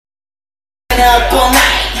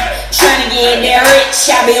getting that rich.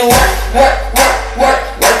 I've been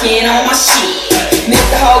working on my shit. Missed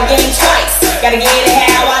the whole game twice. Gotta get it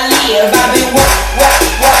how I live. I've been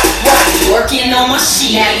working on my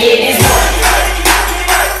shit. Now get this work.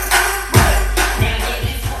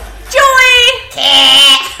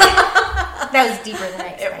 That was deeper than I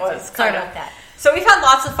expected. It was. Sorry about that. So we've had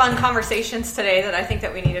lots of fun conversations today that I think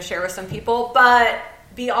that we need to share with some people. But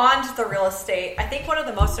beyond the real estate, I think one of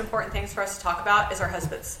the most important things for us to talk about is our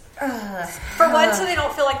husbands. For one, so they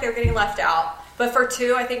don't feel like they're getting left out. But for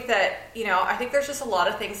two, I think that, I think there's just a lot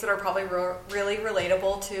of things that are probably really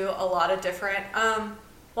relatable to a lot of different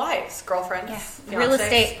wives, girlfriends,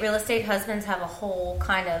 fiancés. Real estate husbands have a whole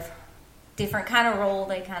kind of different kind of role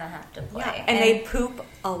they kind of have to play. Yeah, and they poop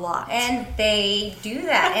a lot. And they do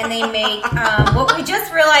that. And they make, what we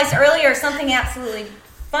just realized earlier, something absolutely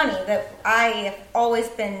funny that I have always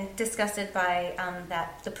been disgusted by,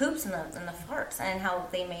 the poops and the farts and how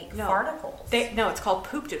they make farticles. No, it's called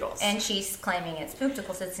poop doodles. And she's claiming it's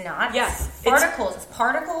poopticles. It's not. Yes. It's farticles. It's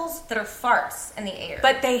particles that are farts in the air.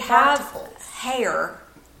 But they have hair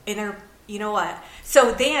in their, you know what?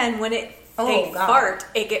 So then when they fart,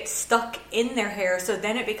 it gets stuck in their hair. So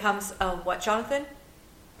then it becomes a what, Jonathan?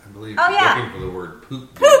 I believe you're looking for the word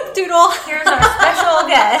poop doodle. Poop doodle. Here's our special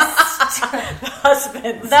guest.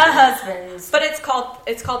 The husbands. But it's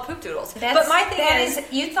called poop doodles. But my thing is,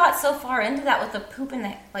 you thought so far into that with the poop in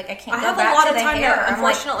the, I can't I have a lot of time to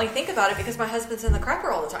unfortunately think about it because my husband's in the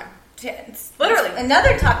crapper all the time. Literally.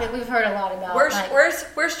 Another topic we've heard a lot about.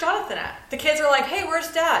 Where's Jonathan at? The kids are like, hey,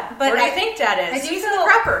 where's Dad? Where do you think Dad is? He's in the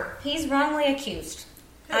crapper. He's wrongly accused.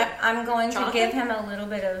 I'm going to give him a little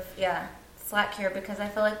bit of, slack here because I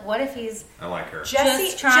feel like, what if he's... I like her.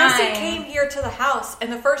 Jesse came here to the house,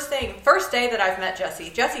 and the first day that I've met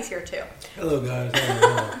Jesse's here too. Hello, guys.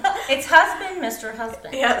 Hello. It's husband, Mr.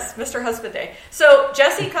 Husband. Yes, Mr. Husband Day. So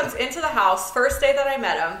Jesse comes into the house, first day that I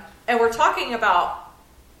met him, and we're talking about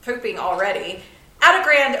pooping already at a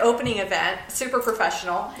grand opening event, super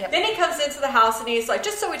professional. Yep. Then he comes into the house, and he's like,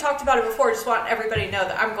 just so we talked about it before, just want everybody to know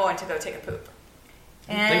that I'm going to go take a poop.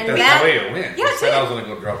 I think that's the way it went. You said I was going to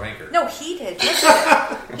go drop anchor. No, he did.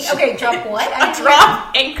 Okay, drop what? A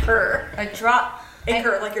drop anchor. A drop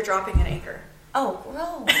anchor, like you're dropping an anchor. Oh,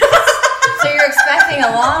 gross. So you're expecting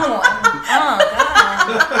a long one. Oh, God.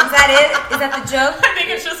 Is that it? Is that the joke? I think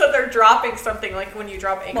it's just that they're dropping something like when you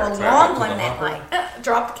drop anchor. Well, long one then, like.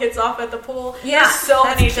 Drop the kids off at the pool. Yeah. There's so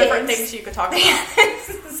many different things you could talk about.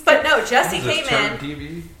 But no, Jesse came in.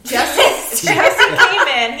 TV? Jesse came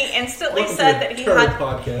in. He instantly said that he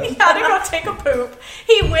had to go take a poop.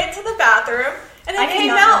 He went to the bathroom. And then came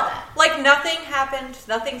out like nothing happened,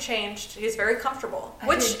 nothing changed. He's very comfortable.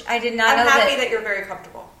 I did not know I'm happy that you're very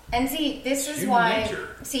comfortable. And see, this is why.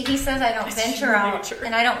 See, he says I don't venture out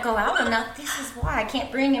and I don't go out enough. This is why I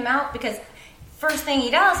can't bring him out because first thing he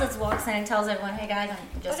does is walks in and tells everyone, "Hey guys,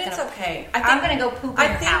 I'm just it's okay. I'm gonna go poop in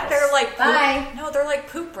your house." I think they're like bye. No, they're like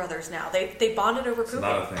poop brothers now. They bonded over pooping. It's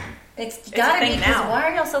not a thing. It's gotta be because why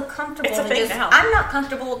are y'all so comfortable? It's a thing now. I'm not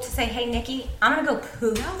comfortable to say, "Hey Nikki, I'm gonna go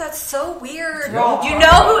poop." No, that's so weird. No, you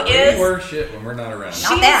know who is? We worse shit when we're not around.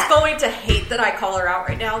 She's going to hate that I call her out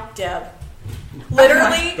right now, Deb.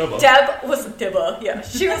 Literally, Deb was Dibba. Yeah,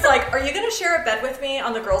 she was like, "Are you going to share a bed with me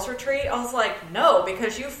on the girls' retreat?" I was like, "No,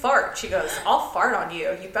 because you fart." She goes, "I'll fart on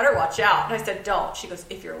you. You better watch out." And I said, "Don't." She goes,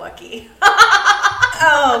 "If you're lucky."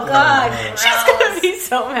 Oh God, she's going to be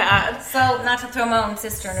so mad. So, not to throw my own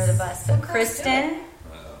sister under the bus, but Kristen,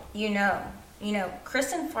 you know,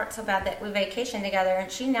 Kristen farts so bad that we vacation together,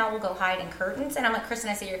 and she now will go hide in curtains. And I'm like, Kristen,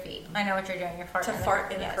 I see your feet. I know what you're doing. You're farting. To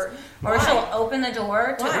fart in the curtain. Or she'll open the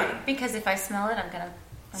door. Why? Because if I smell it, I'm gonna.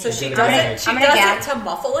 So she does it to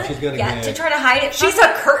muffle it? To try to hide it. She's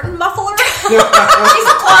a curtain muffler? She's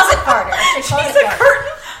a closet farter. She's a curtain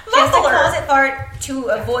muffler. She has a closet fart to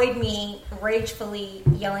avoid me ragefully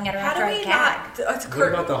yelling at her after I gag. It's a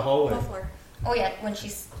curtain about the hallway? muffler. Oh yeah, when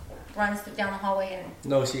she runs down the hallway and...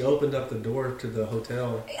 No, she opened up the door to the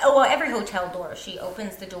hotel. Oh, well, every hotel door, she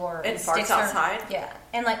opens the door and farts outside? Yeah.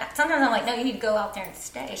 And like, sometimes I'm like, no, you need to go out there and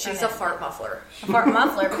stay. She's a fart muffler. A fart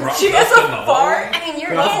muffler. She is a fart? I mean,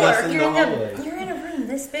 you're in a room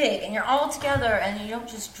this big, and you're all together, and you don't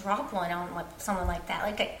just drop one on like someone like that.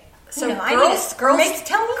 Like, so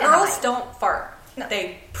girls don't fart. No.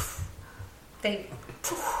 They they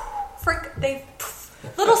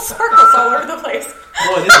little sparkles all over the place.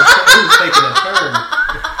 Boy, this is taking a turn.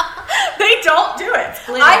 They don't do it.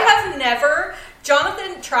 I have never...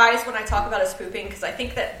 Jonathan tries when I talk about his pooping because I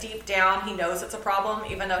think that deep down he knows it's a problem,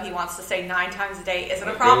 even though he wants to say 9 times a day isn't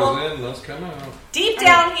a problem. Goes in, let's come out. Deep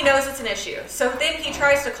down he knows it's an issue. So then he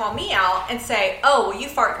tries to call me out and say, "Oh, well, you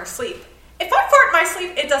fart in your sleep." If I fart in my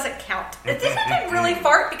sleep, it doesn't count. It didn't really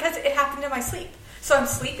fart because it happened in my sleep. So I'm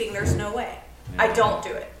sleeping. There's no way. I don't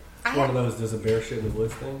do it. It's one of those does a bear shit in the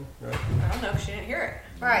woods thing, right? I don't know. She didn't hear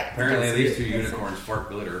it. Right. Apparently, these two unicorns fart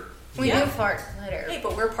glitter. We do fart glitter. Hey,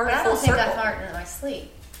 but we're part But of I full don't think circle. I fart in my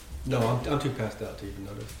sleep. No, I'm too passed out to even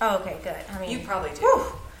notice. Oh, okay, good. I mean, You probably do. whew,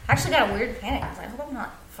 I actually got a weird panic. I was like, I hope I'm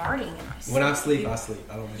not farting in my sleep. When I sleep, I sleep.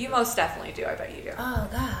 I don't. You most definitely do. I bet you do. Oh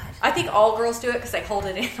God. I think all girls do it because they hold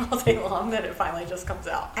it in all day long. Then it finally just comes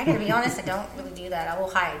out. I gotta be honest. I don't really do that. I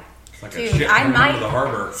will hide. It's like Dude, a ship I coming might- into the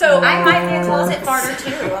harbor. So I might be a closet farter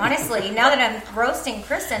too. Honestly, now that I'm roasting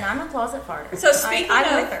Kristen, I'm a closet farter. So speaking I'm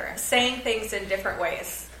of with her. saying things in different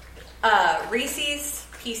ways, Reese's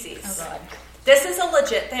Pieces. Oh God. This is a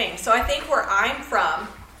legit thing. So I think where I'm from,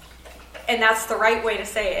 and that's the right way to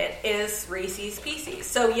say it, is Reese's Pieces.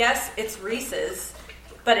 So yes, it's Reese's,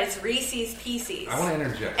 but it's Reese's Pieces. I want to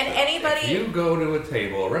interject. And that anybody- if you go to a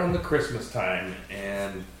table around the Christmas time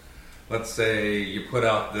and let's say you put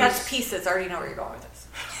out this. That's pieces. I already know where you're going with this.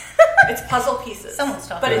 It's puzzle pieces. Someone's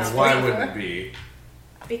talking But about it's it. Why Reese's. wouldn't it be?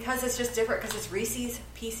 because it's just different. Because it's Reese's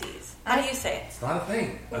Pieces. How do you say it? It's not a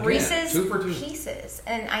thing. Again, Reese's 2 for 2. Pieces,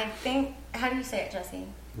 and I think. How do you say it, Jesse?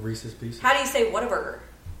 Reese's Pieces. How do you say Whataburger?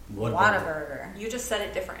 What Whataburger. You just said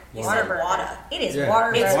it different. You said Whataburger. Whata. It is Yeah,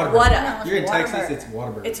 Whataburger. it's Whataburger. Whata. No, it's You're in Whataburger. Texas, it's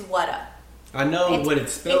Whataburger. It's Whata. I know It's- what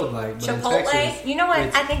it's spelled like, but Chipotle? in Texas, You know what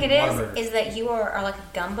it's I think it is? Whataburger. Is that you are like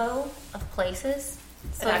a gumbo of places.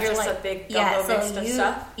 So And that's you're just like a big gumbo mixed of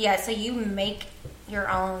stuff? Yeah, so you make your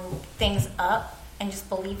own things up and just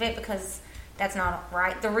believe it because that's not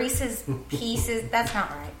right. The Reese's Pieces, that's not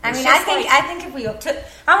right. I It's mean, just I think if we took,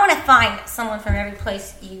 I want to find someone from every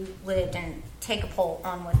place you lived and take a poll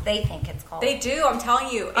on what they think it's called. They do. I'm telling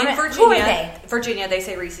you. In I mean, Virginia, who are they? Virginia, they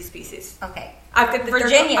say Reese's Pieces. Okay. Virginia,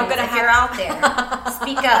 Virginia, if you're out there,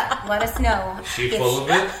 speak up. Let us know. Is she If- full of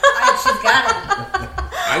it? She's got to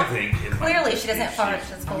I think. in be. my Clearly, she doesn't she's fart.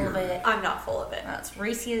 She's full of weird. it. I'm not full of it. No, it's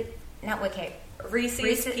Reese's, not okay. Reese's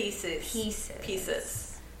Pieces. Pieces.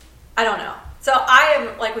 Pieces. I don't know. So I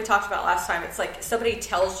am, like we talked about last time, it's like somebody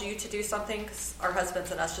tells you to do something, because our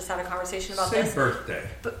husbands and us just had a conversation about Say this. birthday.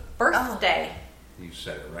 Birthday. You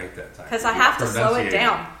said it right that time. Because I have to slow it Pronunciating.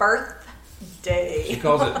 down. She Birthday.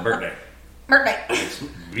 calls it birthday. Birthday. It's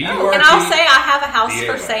And B-U-R-T. I'll say I have a house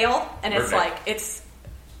D-A-Y. for sale, and it's Birthday. like, it's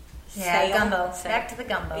Yeah, sale. gumbo. Sale. Back to the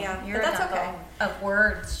gumbo. Yeah, You're but a that's gumbo okay. of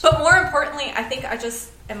words. But more importantly, I think I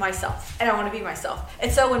just am myself, and I want to be myself.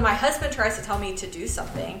 And so when my husband tries to tell me to do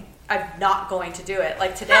something, I'm not going to do it.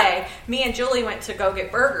 Like today, me and Julie went to go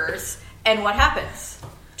get burgers, and what happens?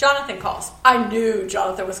 Jonathan calls. I knew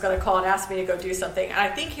Jonathan was going to call and ask me to go do something, and I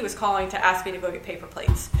think he was calling to ask me to go get paper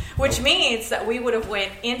plates, which means that we would have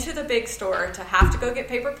went into the big store to have to go get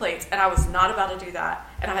paper plates, and I was not about to do that,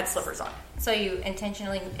 and I had slippers on. So you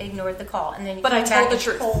intentionally ignored the call, and then you But I came told back the and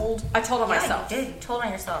truth. Told, I told on Yeah, myself. You did. You told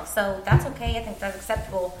on yourself. So that's okay. I think that's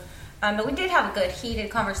acceptable. But we did have a good, heated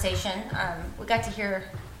conversation. We got to hear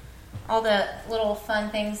all the little fun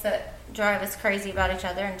things that drive us crazy about each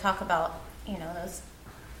other and talk about, those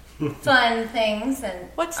fun things. And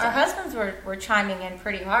What's our that? husbands were chiming in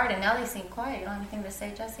pretty hard, and now they seem quiet. You don't have anything to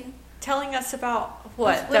say, Jesse? Telling us about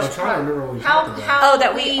what? Which That- I'm trying to remember what we how, talked about. how oh,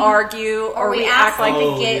 that we argue or we act like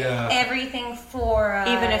Oh, we get yeah. everything for us.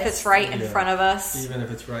 even if it's right in Yeah. front of us. Even if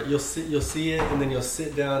it's right, you'll see it, and then you'll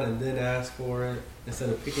sit down and then ask for it instead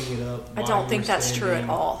of picking it up. I while don't think you're that's true at standing.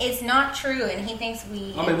 all. It's not true, and he thinks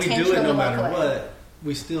we. I mean, we do it intentionally no walk matter away. what.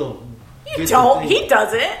 We still. You get the don't. thing. He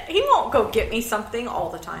does it. He won't go get me something all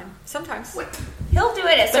the time. Sometimes. He'll do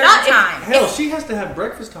it at But certain not if- times. Hell, she has to have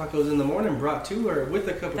breakfast tacos in the morning brought to her with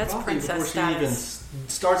a cup of That's coffee before princess she even status.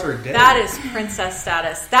 starts her day. That is princess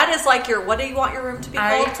status. That is like your. What do you want your room to be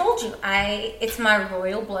I called? told you, it's my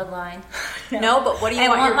royal bloodline. No, but what do you I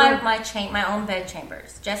want your want room? my own bed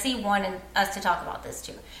chambers. Jesse wanted us to talk about this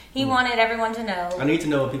too. He wanted everyone to know I need to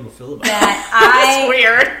know what people feel about it. that That's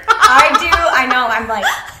weird. I do. I know. I'm like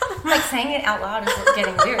saying it out loud is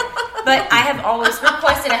getting weird. But I have always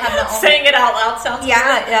requested to have my own. Saying it out loud sounds weird.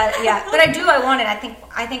 Yeah. But I do. I want it.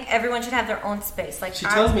 I think everyone should have their own space. Like She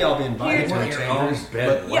tells me I'll be invited to You her want your own chambers,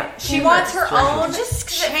 bed. but Yeah, she wants her own Just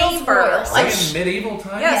 'cause it feels chamber. royal. Like, Like in medieval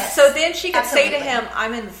times? yes. Yes. So then she could say to Absolutely. him,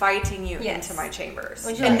 "I'm inviting you Yes. into my chambers,"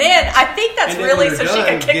 Would you and like then I think that's And then really when so you're she done,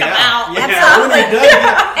 could kick get him out. Yeah, Absolutely. when you're done,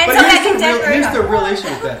 yeah. And But so I here's can the real, decorate here's a the real wall. issue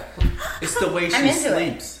with that. It's the way she I'm into it.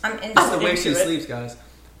 sleeps. I'm into It's the way it. she sleeps, guys.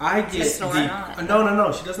 I get snore the not.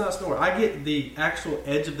 no. She does not snore. I get the actual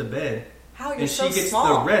edge of the bed, How you're and so she gets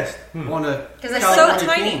small. the rest on a Because it's so California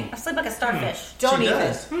tiny. king. I sleep like a starfish. Don't She even.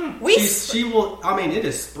 does. We She will. I mean, it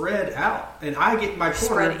is spread out, and I get my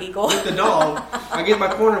corner Spread eagle. with the dog. I get my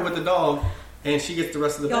corner with the dog, and she gets the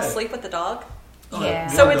rest of the Y'all bed. sleep with the dog? Yeah.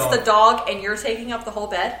 So One it's dog. the dog and you're taking up the whole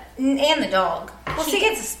bed? And the dog. Well, see, he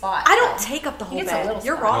gets a spot. I don't though. take up the whole He gets a bed. little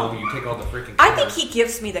You're spot. wrong. No, you take all the freaking I covers. think he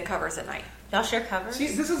gives me the covers at night. Y'all share covers? See,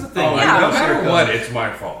 this is the thing. Oh, Like, yeah. no matter Sure. what, it's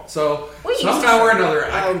my fault. So We used to somehow or share. another,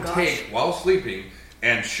 I Oh, can gosh. take while sleeping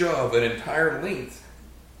and shove an entire length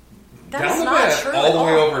That down is the not bed true all at the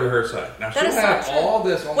way all. over to her side. Now That she'll is have not true. all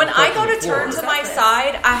this on When the I touching go to floor. turn to my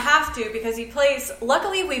side, I have to because he plays.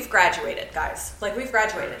 Luckily, we've graduated, guys. Like, we've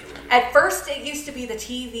graduated. At first, it used to be the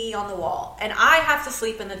TV on the wall, and I have to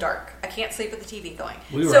sleep in the dark. I can't sleep with the TV going.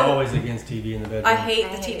 We were So, always against TV in the bedroom. I hate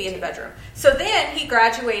the I hate TV it in the too. bedroom. So then he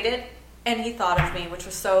graduated, and he thought of me, which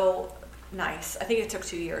was so nice. I think it took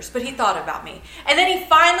 2 years, but he thought about me. And then he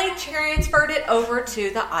finally transferred it over to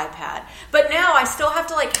the iPad. But now I still have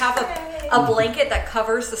to like have a blanket that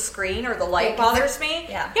covers the screen or the light Yeah, 'cause bothers me.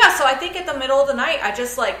 yeah. Yeah, so I think at the middle of the night, I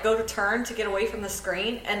just like go to turn to get away from the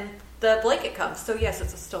screen and the blanket comes. So yes,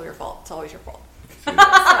 it's still your fault. It's always your fault.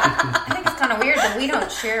 I think it's kind of weird that we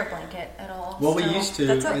don't share a blanket at all. Well, we so- used to,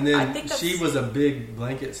 That's a- and I then think she that's- was a big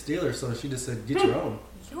blanket stealer, so she just said, "Get your own."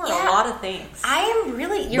 You are Yeah. a lot of things. I am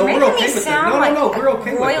really. You're But we're making okay me with it. sound No, like we're a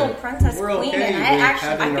okay with royal it. princess We're queen, okay and I with actually.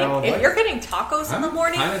 having our own if blanket. you're getting tacos in the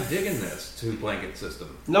morning, I'm kind of digging this two blanket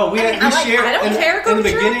system. No, we I like- share. I don't in, care. Go in the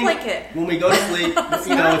get your own beginning, blanket. when we go to sleep, it's It's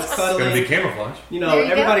going to be cuddling. camouflage. You know, There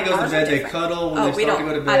you everybody go. goes to Ours bed. are They different. cuddle when Oh, they we start to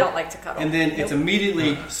don't. go to bed. I don't like to cuddle. And then it's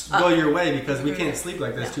immediately go your way because we can't sleep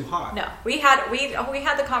like that. It's too hot. No, we had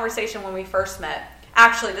the conversation when we first met.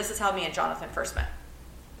 Actually, this is how me and Jonathan first met.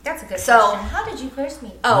 That's a good So- question. How did you first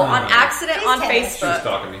meet? Oh, on accident Please on tell us. She was Facebook.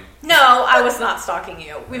 stalking me. No, I was not stalking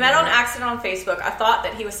you. We met on accident on Facebook. I thought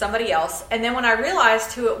that he was somebody else, and then when I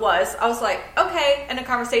realized who it was, I was like, okay. In a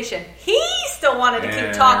conversation, he still wanted to keep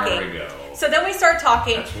There talking. we go. So then we started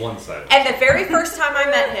talking. That's one side. And the very first time I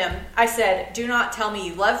met him, I said, "Do not tell me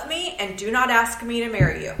you love me, and do not ask me to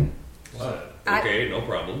marry you." Okay, no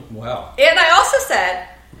problem. Wow. And I also said,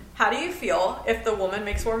 "How do you feel if the woman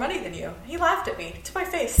makes more money than you?" He laughed at me to my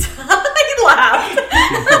face. He laughed.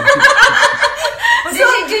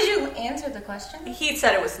 Did you answer the question? He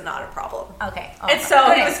said it was not a problem. Okay. And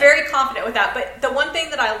so he was very confident with that. But the one thing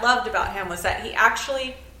that I loved about him was that he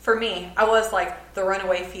actually, for me, I was like the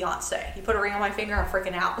runaway fiance. He put a ring on my finger, I'm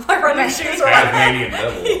freaking out. My running shoes were like, Tasmanian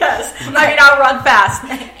devil. yes. I mean, I run fast.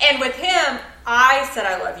 And with him, I said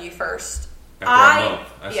I love you first. After a month,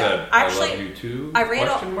 I yeah, said, actually, I love you too? I ran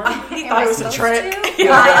Question mark? he thought it was a trick.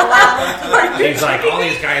 Am I allowed to? He's like, all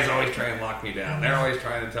these guys always try and lock me down. They're always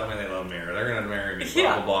trying to tell me they love me or they're going to marry me, blah,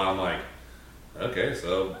 Yeah. blah, blah. I'm like, okay,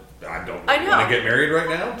 so I don't I know. want to get married right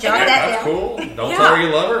now? Jot Okay, that that's down. cool. Don't Yeah. tell her you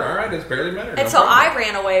love her. All right, it's barely met her. And no so problem. I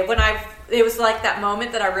ran away when it was like that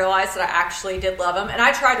moment that I realized that I actually did love him. And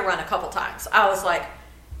I tried to run a couple times. I was like,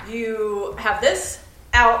 you have this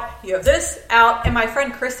out, you have this out. And my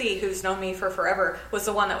friend Chrissy, who's known me for forever, was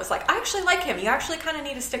the one that was like, I actually like him. You actually kind of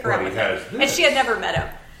need to stick around Well, with he him. has And this. she had never met him.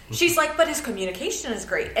 She's like, but his communication is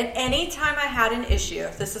great. And anytime I had an issue,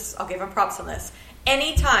 I'll give him props on this.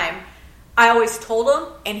 Anytime I always told him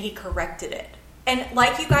and he corrected it. And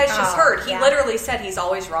like you guys just heard, he yeah. literally said he's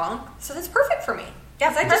always wrong. So that's perfect for me.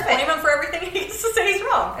 That's I just perfect. blame him for everything he used to say he's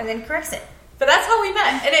wrong. And then corrects it. But that's how we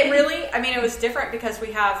met. And it really, I mean, it was different because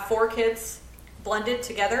we have 4 kids blended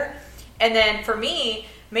together. And then for me,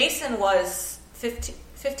 Mason was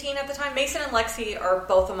 15 at the time. Mason and Lexi are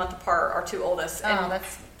both a month apart, our 2 oldest. And Oh,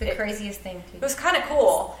 that's the craziest thing. it was kind of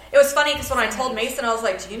cool. It was funny because when I told Mason, I was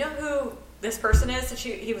like, do you know who this person is? And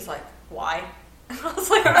he was like, why? I was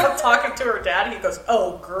like, I'm talking to her dad. He goes,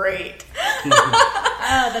 oh, great.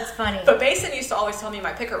 Oh, that's funny. But Mason used to always tell me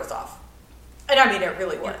my picker was off. And I mean, it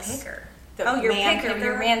really Your was. picker. The Your man picker.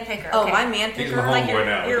 Your man picker. Oh, okay. my man He's picker. my Like homeboy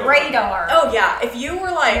now. your Don't- radar. Oh, yeah. If you were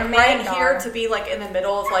like Your right mandar. here to be like in the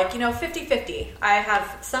middle of like, 50-50. I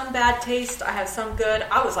have some bad taste. I have some good.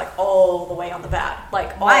 I was like all the way on the bad.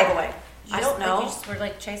 Like Why? all the way. I don't know. You just were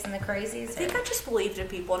like chasing the crazies. I think I just believed in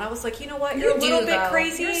people, and I was like, you know what, You you're a little do, bit though.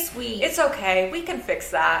 crazy. You're sweet. It's okay. We can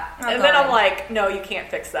fix that. Oh, and then God. I'm like, no, you can't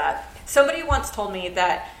fix that. Somebody once told me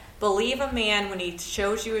that believe a man when he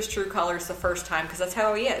shows you his true colors the first time, because that's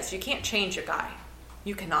how he is. You can't change a guy.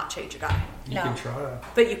 You cannot change a guy. You No. can try.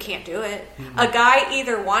 But you can't do it. A guy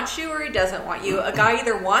either wants you or he doesn't want you. A guy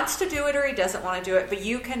either wants to do it or he doesn't want to do it, but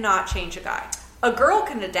you cannot change a guy. A girl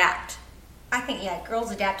can adapt. I think, yeah,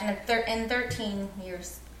 girls adapt. And in 13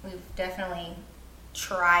 years, we've definitely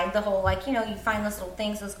tried the whole, you find those little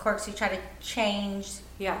things, those quirks you try to change.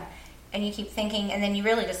 Yeah. And you keep thinking, and then you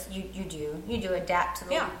really just, you do adapt to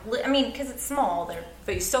the, Yeah. I mean, because it's small. They're,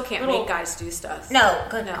 But you still can't Little- make guys do stuff. no,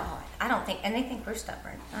 good No. God. I don't think, and they think we're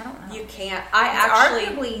stubborn. I don't know. You can't. It's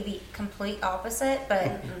arguably the complete opposite,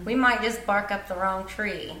 but we might just bark up the wrong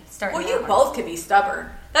tree. Well, you both could be stubborn.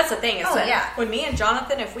 That's the thing. Is that yeah. When me and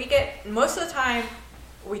Jonathan, if we get, most of the time,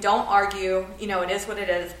 we don't argue. You know, it is what it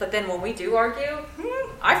is. But then when we do argue,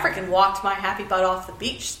 I freaking walked my happy butt off the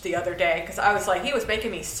beach the other day because I was like, he was making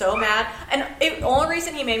me so mad. And the only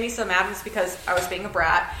reason he made me so mad was because I was being a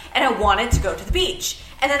brat and I wanted to go to the beach.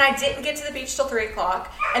 And then I didn't get to the beach till 3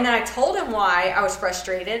 o'clock. And then I told him why I was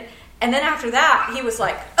frustrated. And then after that, he was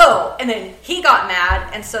like, oh. And then he got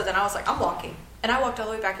mad. And so then I was like, I'm walking. And I walked all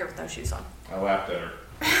the way back here with no shoes on. I laughed at her.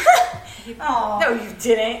 No, you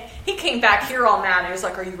didn't. He came back here all mad. He was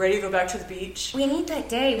like, are you ready to go back to the beach? We need that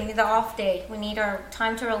day. We need the off day. We need our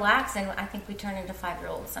time to relax, and I think we turn into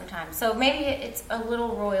 5-year-olds sometimes. So maybe it's a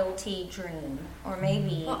little royalty dream, or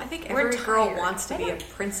maybe I think every girl wants to be a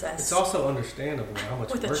princess. It's also understandable how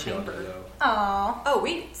much With a work y'all chamber. do, though. Aw. Oh,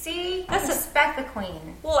 we See? That's respect the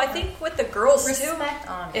queen. Well, I think with the girls Respect too,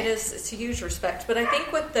 on it is. It's a huge respect. But I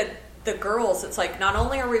think with the girls, it's like not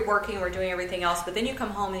only are we working, we're doing everything else, but then you come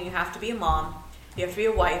home and you have to be a mom, you have to be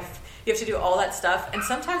a wife, you have to do all that stuff, and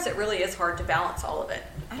sometimes it really is hard to balance all of it.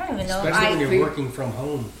 I don't even know. Especially when you're working from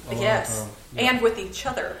home a lot of Yes, time. Yeah. and with each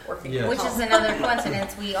other working, Yeah. from Which home. is another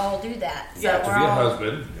coincidence. We all do that. So You have To we're be a all,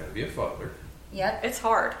 husband, you gotta be a father. Yep. It's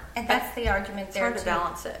hard. And that's the argument It's there hard too. to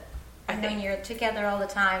balance it. I And think. when you're together all the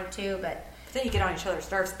time too, but Then you get on each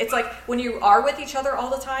other's nerves. It's like when you are with each other all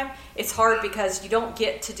the time, it's hard because you don't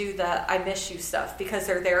get to do the I miss you stuff because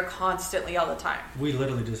they're there constantly all the time. We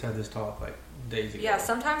literally just had this talk like days ago. Yeah,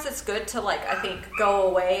 sometimes it's good to I think go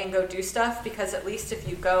away and go do stuff because at least if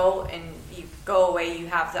you go and you go away, you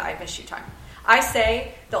have the I miss you time. I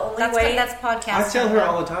say the only way that's podcast. I tell her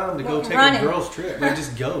all the time to go take running. a girls trip. Like,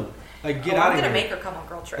 just go. Like, get I'm out of gonna here. make her come on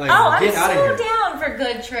girl trip. Like, Oh, I'm get out of so here. down for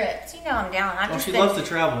good trips. You know I'm down. I've just She been loves to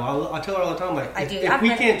travel. I tell her all the time, like, I do. if I've we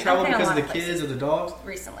been- can't travel I've been a because of lot the of kids or the dogs,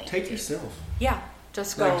 recently. take yourself. Yeah,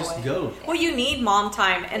 just go Like, away. just go. Well, you need mom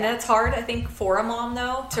time, and that's hard, I think, for a mom,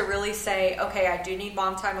 though, to really say, okay, I do need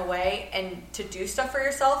mom time away, and to do stuff for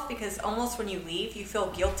yourself, because almost when you leave, you feel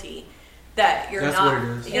guilty that you're That's not what it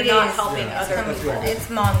is. you're It not is. helping Yeah. other That's people. what it is. It's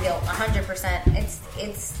mom guilt, 100%.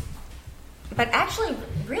 It's. But actually,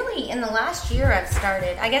 really, in the last year, I've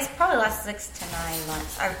started. I guess probably the last 6 to 9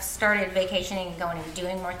 months, I've started vacationing and going and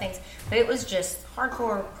doing more things. But it was just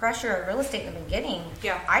hardcore pressure of real estate in the beginning.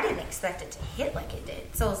 Yeah. I didn't expect it to hit like it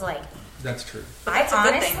did. So it was like, That's true. But that's I a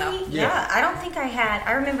good honestly, thing, though. yeah, I don't think I had.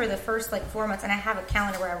 I remember the first 4 months, and I have a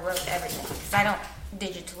calendar where I wrote everything because I don't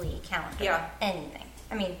digitally calendar anything.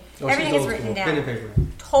 I mean, everything is written down. Pen and paper.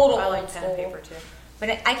 Total I old like pen and school. paper, too. But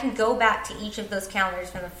I can go back to each of those calendars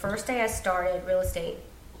from the first day I started real estate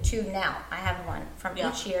to now. I have one from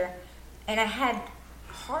each year, and I had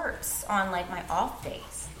hearts on my off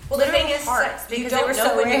days. Well, the Literal thing is, hearts you because they don't were know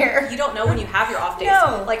so when rare. you don't know when you have your off days.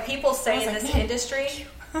 No. Like people I say was in like, this man. industry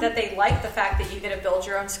that they like the fact that you get to build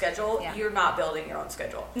your own schedule. Yeah. You're not building your own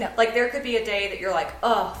schedule. No. Like there could be a day that you're like,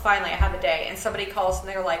 oh, finally I have a day, and somebody calls and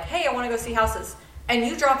they're like, hey, I want to go see houses, and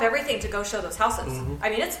you drop everything to go show those houses. Mm-hmm. I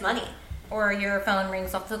mean, it's money. Or your phone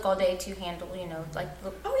rings off the hook all day to handle,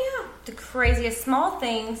 Oh the craziest small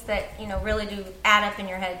things that, really do add up in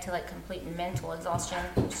your head to complete mental exhaustion.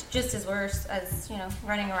 It's just as worse as,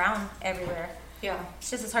 running around everywhere. yeah, yeah. It's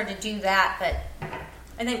just as hard to do that, but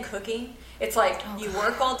And then cooking. It's like you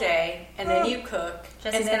work all day and then you cook.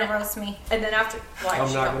 Jesse's and then gonna roast me. And then after, why? I'm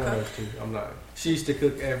she not don't going to cook? roast you. I'm not. She used to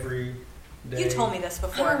cook every day. You told me this I'm a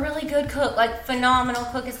before. really good cook, phenomenal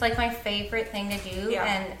cook. It's my favorite thing to do, Yeah.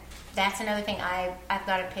 and that's another thing I've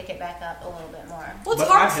got to pick it back up a little bit more. Well, it's But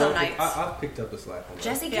hard I some help- nights. I've picked up the slack on that.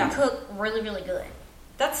 Jesse can Yeah. cook really, really good,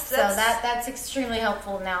 That's so that's extremely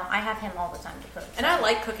helpful. Now I have him all the time to cook, And I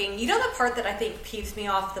like cooking. You know the part that I think peeves me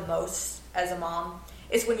off the most as a mom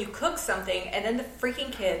is when you cook something and then the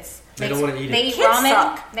freaking kids. They don't want to eat They it. eat Kids ramen.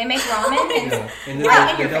 suck. They make ramen, and Yeah. And then right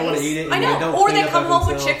in they your don't want to face. eat it. And I They know. don't Or clean they up come after home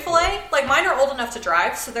with themselves. Chick-fil-A. Like mine are old enough to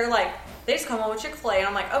drive, so they're like, they just come home with Chick-fil-A. And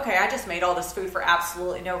I'm like, okay, I just made all this food for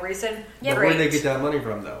absolutely no reason. Yeah, But where Great. did they get that money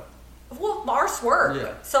from, though? Well, ours work.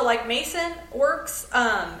 Yeah. So like Mason works,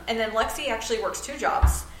 and then Lexi actually works 2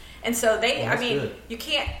 jobs. And so they, Well, I that's mean, good. you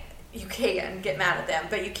can get mad at them,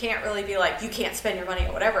 but you can't really be like, you can't spend your money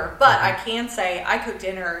or whatever. But I can say, I cook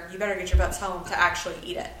dinner, you better get your butts home to actually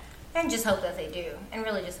eat it. and just hope that they do, and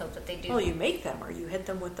really just hope that they do. Well, you make them, or you hit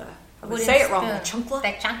them with the, I would Wooden say it wrong, the spoon. chunkla. The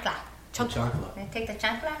chancla. Chocolate. They take the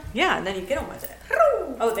chancla, Yeah, and then you get them with it.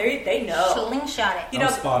 Oh, they know. slingshot it. You I'm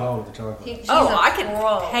know- spot on with the chocolate. She's Oh, a I can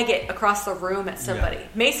pro. peg it across the room at somebody. Yeah.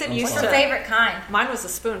 Mason I'm used What's to. your favorite kind? Mine was a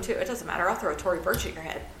spoon too. It doesn't matter. I'll throw a Tory Burch at your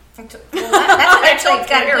head. Well, that's actually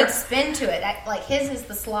got a clear. good spin to it. Like his is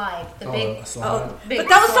the slide, the big. A slide. Big But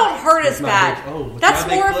those slide. don't hurt as It's not bad. big. Oh, it's That's not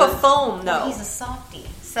big more of a foot? foam, Well, though. he's a softie,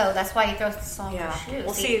 so that's why he throws the softer Yeah. shoes.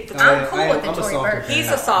 Well, see, I'm cool with the I'm a Tory softer Burke. He's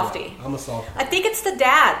fan. a softie. I'm a softie. I think it's the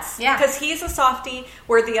dads. Yeah. Because he's a softie,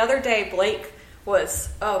 where the other day Blake was,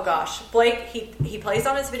 oh gosh, Blake, he plays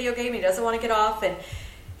on his video game, he doesn't want to get off, and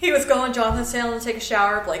he was going, Jonathan's telling him to take a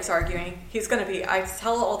shower, Blake's arguing. He's going to be, I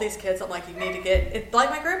tell all these kids, I'm like, you need to get, like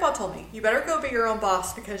my grandpa told me, you better go be your own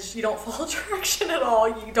boss because you don't follow direction at all.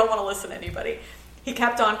 You don't want to listen to anybody. He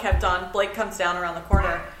kept on. Blake comes down around the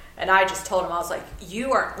corner, and I just told him, I was like,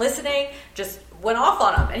 you aren't listening, just went off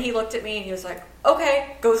on him. And he looked at me, and he was like,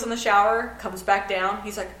 okay, goes in the shower, comes back down.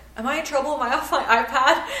 He's like, am I in trouble? Am I off my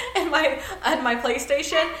iPad and my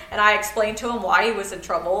PlayStation? And I explained to him why he was in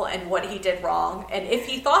trouble and what he did wrong, and if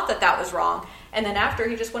he thought that was wrong. And then after,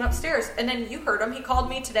 he just went upstairs. And then you heard him. He called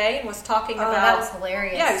me today and was talking about... that was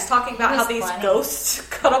hilarious. Yeah, he was talking about how these funny. ghosts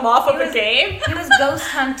cut him off of the game. He was ghost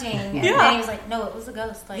hunting, and Yeah. then he was like, "No, it was a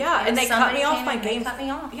ghost." Like, Yeah, it and was they cut somebody me off came my and they game. Cut me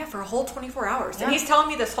off. Yeah, for a whole 24 hours. Yeah. And he's telling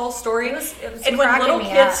me this whole story. It was and when cracking little me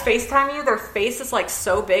kids up. FaceTime you, their face is like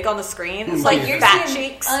so big on the screen. It's Like like you're fat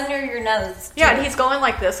seeing cheeks. under your nose. Yeah, too. and he's going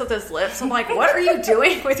like this with his lips. I'm like, what are you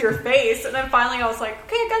doing with your face? And then finally I was like,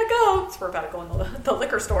 okay, I gotta go. So we're about to go in the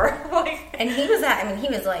liquor store. Like, And he was he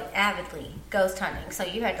was like avidly ghost hunting, so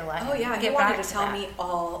you had to let him oh yeah, he get wanted back to tell that. me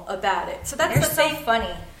all about it. So that's They're the so thing.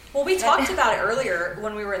 funny. Well, we talked about it earlier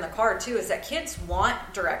when we were in the car too, is that kids want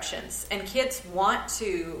directions and kids want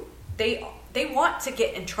to, they want to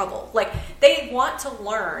get in trouble. Like, they want to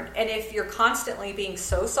learn. And if you're constantly being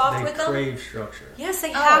so soft They with them, crave structure. yes,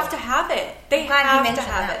 they have to have it. They I'm glad you have to mentioned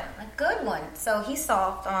have it. that. A good one. So he's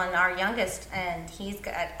soft on our youngest, and he's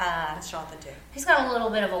got That's Jonathan too. he's got a little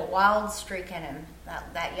bit of a wild streak in him.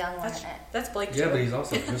 That young one. That's Blake too. Yeah, but he's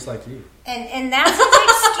also just like you. And that's his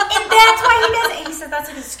excuse, and that's why he does it. He says that's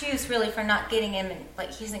an excuse really for not getting him, and like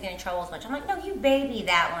he doesn't get in trouble as much. I'm like, no, you baby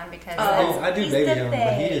that one because I do he's baby the him,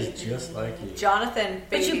 but he is baby. just like you. Jonathan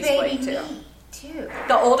But you babies baby Blake too. me too.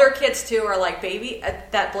 The older kids too are like, baby,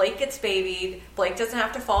 that Blake gets babied. Blake doesn't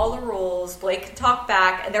have to follow the rules. Blake can talk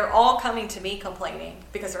back, and they're all coming to me complaining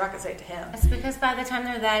because they're not going to say it to him. It's because by the time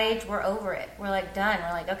they're that age, we're over it. We're like done.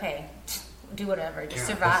 We're like, okay, do whatever, just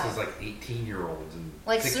survive. This is like 18-year-olds and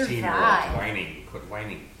Like, 16-year-olds survive. whining. Quit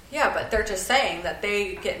whining. Yeah, but they're just saying that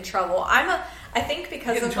they get in trouble. I think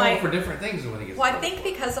because Get in of trouble my for different things than when he gets. well, in I trouble.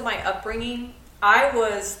 think because of my upbringing, I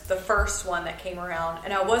was the first one that came around,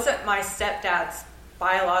 and I wasn't my stepdad's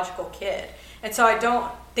biological kid, and so I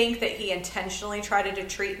don't think that he intentionally tried to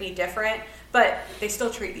treat me different, but they still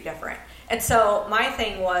treat me different. And so my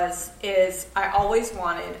thing is I always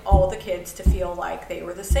wanted all the kids to feel like they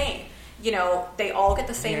were the same. You know, they all get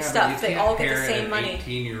the same Yeah, but stuff. you They can't all get the parent same an money.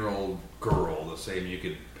 18-year-old girl the same you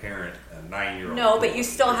could parent a 9-year-old. No, but you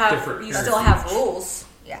still have rules.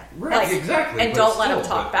 Yeah. Right, Like, exactly. and but don't let still, them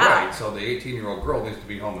talk but- back. Right, so the 18-year-old girl needs to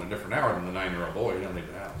be home at a different hour than the 9-year-old boy. You don't leave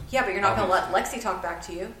the house. Yeah, but you're not going to let Lexi talk back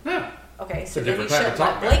to you. Yeah, Okay, It's so a then you different type should of let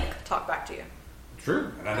talk back. Blake talk back to you.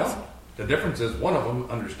 true, and I know. The difference is one of them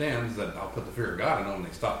understands that I'll put the fear of God in them and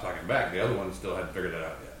they stop talking back. The other one still hadn't figured that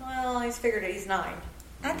out yet. Well, he's figured it. He's 9.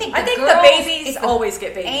 I think the girls- babies it's always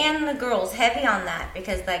get babied. and the girls heavy on that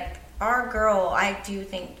because like our girl, I do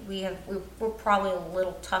think we're probably a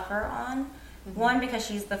little tougher on. One because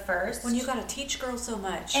she's the first, When you got to teach girls so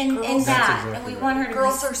much. and girls, that, exactly and we right. want her to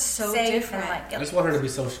Girls be are so safe different. And, like, I just want her to be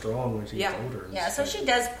so strong when she's Yeah. older. yeah, so she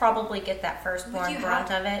does probably get that firstborn you brunt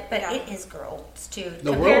have- of it, but yeah. it is girls too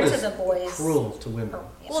The compared world to is the boys. cruel to women.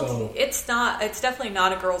 well, So it's not. It's definitely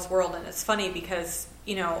not a girl's world, and it's funny because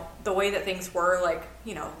you know the way that things were, like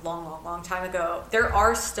long time ago. There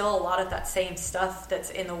are still a lot of that same stuff that's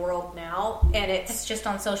in the world now, and It's just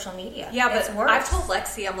on social media. yeah. it's But worse. I've told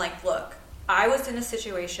Lexi, I'm like, look, I was in a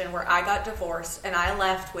situation where I got divorced and I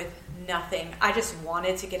left with nothing. I just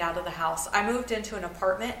wanted to get out of the house. I moved into an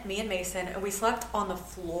apartment, me and Mason, and we slept on the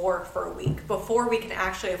floor for a week before we can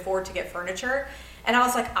actually afford to get furniture. And I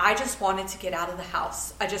was like, I just wanted to get out of the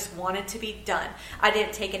house. I just wanted to be done. I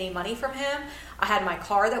didn't take any money from him. I had my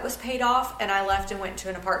car that was paid off, and I left and went to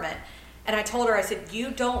an apartment. And I told her, I said,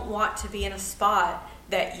 you don't want to be in a spot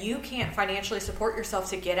that you can't financially support yourself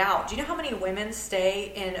to get out. Do you know how many women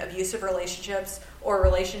stay in abusive relationships or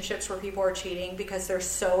relationships where people are cheating because they're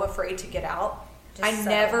so afraid to get out? Just I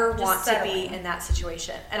settle. never Just want to be settling. in that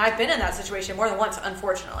situation. And I've been in that situation more than once,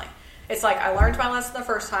 unfortunately. It's like I learned my lesson the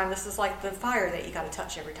first time. This is like the fire that you got to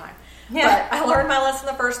touch every time. Yeah. But I learned my lesson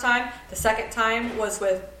the first time. The second time was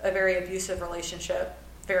with a very abusive relationship.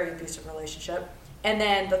 And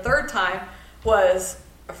then the third time was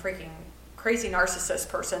a freaking crazy narcissist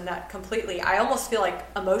person that completely, I almost feel like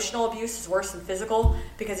emotional abuse is worse than physical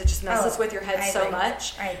because it just messes with your head so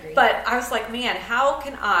much. I agree. But I was like, man, how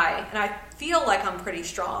can I, and I feel like I'm pretty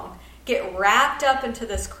strong, get wrapped up into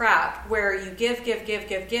this crap where you give,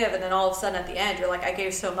 and then all of a sudden at the end, you're like, I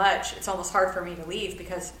gave so much, it's almost hard for me to leave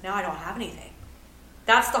because now I don't have anything.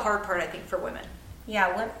 That's the hard part, I think, for women.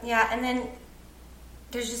 Yeah, and then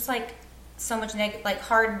there's just like so much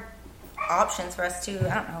hard options for us to,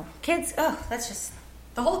 I don't know, kids. Oh, that's just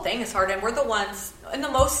the whole thing is hard, and we're the ones and the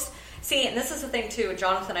most. See, and this is the thing too. With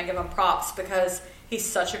Jonathan, I give him props because he's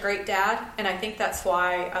such a great dad, and I think that's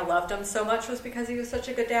why I loved him so much, was because he was such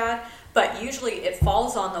a good dad. But usually, it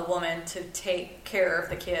falls on the woman to take care of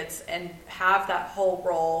the kids and have that whole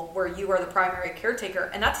role where you are the primary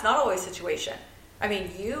caretaker, and that's not always the situation. I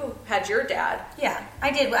mean, you had your dad. Yeah,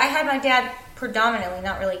 I did. I had my dad predominantly,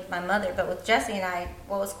 not really my mother, but with Jesse and I,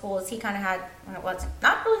 what was cool is he kind of had, well, it wasn't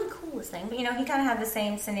not really the coolest thing, but he kind of had the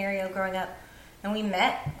same scenario growing up. And we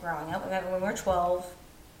met growing up. We met when we were 12,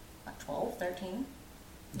 13.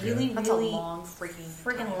 Really, That's really a long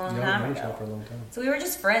freaking long Yeah, time we've known each ago. other for a long time. So we were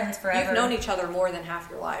just friends forever. You've known each other more than half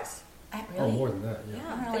your lives. Oh, more than that, yeah. I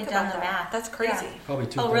haven't really think done about the that. math. That's crazy. Yeah. Probably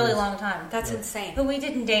 2 A really long time. That's insane. But we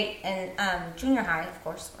didn't date in junior high, of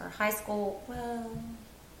course, or high school. Well,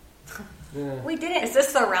 Yeah. we didn't. Is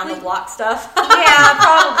this the around the block stuff? Yeah,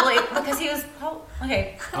 probably because he was.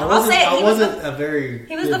 Okay, I'll say it. I wasn't a very.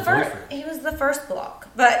 He was good the first. boyfriend. He was the first block,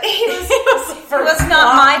 but he was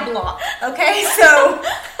not my block. Okay, so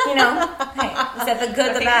hey, he said the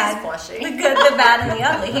good, the bad, the good, the bad, and the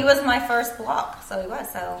ugly. He was my first block, so he was.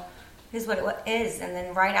 So here's what it is. And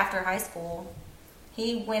then right after high school,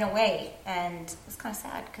 he went away, and it was kind of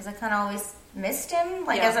sad because I kind of always missed him,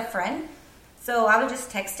 as a friend. So I would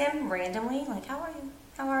just text him randomly, like, "How are you?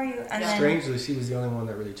 How are you?" And then Strangely, she was the only one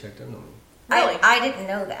that really checked in on me. Really? I didn't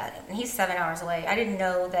know that. And he's 7 hours away. I didn't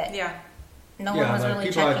know that. Yeah. No one was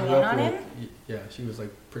really checking in on him. Yeah, she was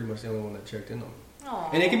like pretty much the only one that checked in on me.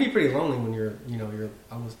 Aww. And it can be pretty lonely when you're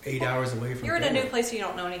almost 8 hours away from. You're in a family. new place, you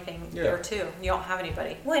don't know anything there too. You don't have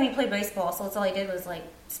anybody. Well, and he played baseball, so that's all he did was like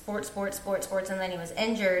sports, and then he was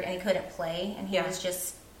injured and he couldn't play, and he was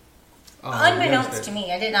just unbeknownst to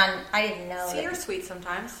me. I didn't know. See, you're sweet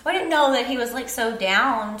sometimes. I didn't know that he was like so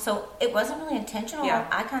down, so it wasn't really intentional. Yeah.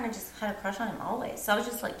 I kind of just had a crush on him always, so I was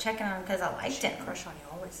just like checking on him because I liked him. Crush on you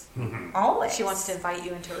always. Always. She wants to invite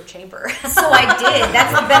you into her chamber. So I did.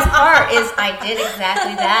 That's the best part is I did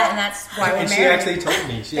exactly that, and that's why we're And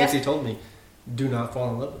married. she actually told me, do not fall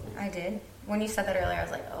in love with me. I did. When you said that earlier, I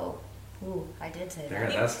was like, oh, ooh, I did say that.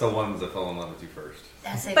 That's the ones that fell in love with you first.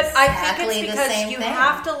 That's But exactly I think it's the because same you thing.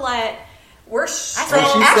 have to let. We're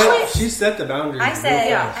She set the boundaries. I said,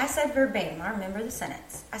 real fast. I said verbatim. I remember the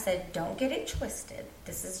sentence. I said, "Don't get it twisted.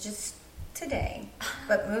 This is just today,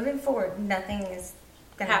 but moving forward, nothing is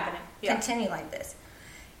going to Happening. Yeah. continue like this."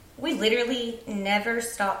 We literally never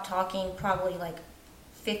stopped talking. Probably like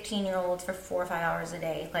 15-year-olds for 4 or 5 hours a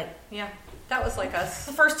day. Like that was like us.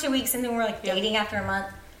 the first 2 weeks, and then we're like dating after a month.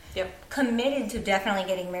 Yep. Committed to definitely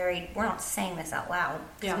getting married. We're not saying this out loud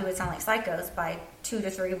because we would sound like psychos by 2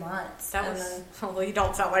 to 3 months. That and was. then, Well, you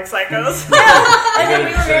don't sound like psychos. and then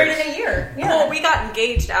we were married in a year. Yeah. Well, we got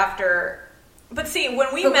engaged after. But see,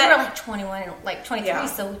 when we But met, we were like 21 and like 23, Yeah.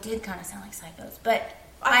 so we did kind of sound like psychos. But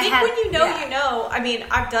I think when you know. I mean,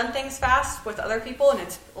 I've done things fast with other people, and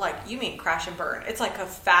it's like, you mean crash and burn. It's like a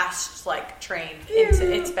fast, train.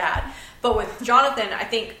 It's bad. But with Jonathan, I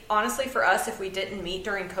think, honestly, for us, if we didn't meet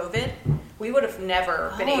during COVID, we would have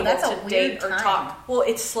never been able that's a to weird date or time. talk. Well,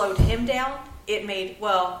 it slowed him down. It made,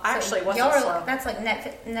 I actually wasn't slow. That's like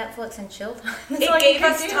Netflix and chill time. It gave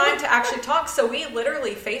us time to actually talk, so we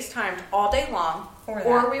literally FaceTimed all day long,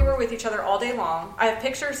 or we were with each other all day long. I have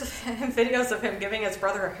pictures and videos of him giving his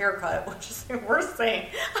brother a haircut, which is the worst thing.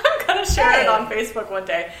 I'm going to share it on Facebook one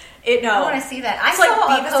day. I want to see that. I It's saw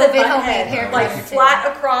like a Beavis and COVID Butthead, homemade haircut. like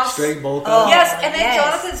flat across. Straight bolt Oh, up. Yes, and then yes.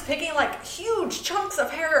 Jonathan's picking like huge chunks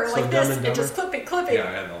of hair So like Dumb this and and just Dumber? clipping. Yeah,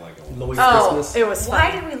 I had no like. Louis Oh, Christmas. it was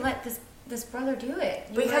Why funny. did we let this brother do it?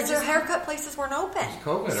 Because their haircut places weren't open.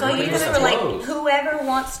 COVID. So you everything just was were like, closed. whoever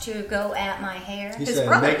wants to go at my hair. He his said,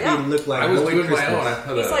 brother, make yeah. me look like I was Louis doing Christmas. my own. I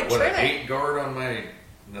put He's a like an trimming. 8 guard on my. And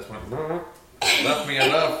this went. Left me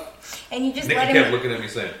enough. And you just Nikki let kept him. looking at me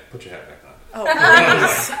saying, "Put your hat back on." Oh,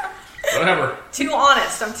 please. Whatever. Too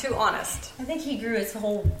honest. I'm too honest. I think he grew his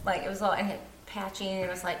whole, it was all, and it patchy, and it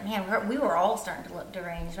was like, man, we were all starting to look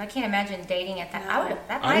deranged. I can't imagine dating at that.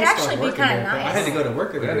 That I might didn't start actually be working kind of there, but nice. I had to go to work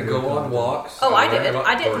every We had to day go during on COVID. walks. Oh, I learned did. about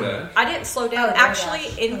DoorDash. I didn't slow down. Oh, Actually,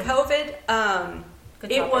 DoorDash. in COVID,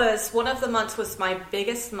 Good it topic. was one of the months was my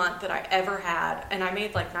biggest month that I ever had, and I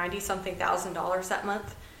made like $90-something thousand that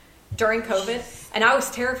month. during COVID, and I was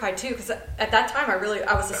terrified too because at that time I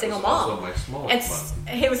was a single mom. Also my smallest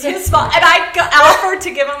And it was his fault, and I offered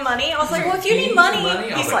to give him money. I was like, "Well, if you need money,"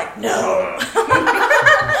 he's like, "No."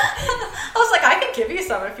 I was like, "I can give you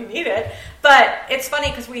some if you need it." But it's funny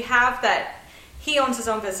because we have that. He owns his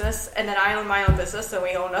own business, and then I own my own business, and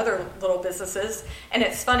we own other little businesses. And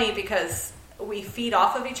it's funny because we feed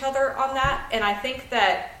off of each other on that. And I think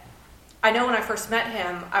that. I know when I first met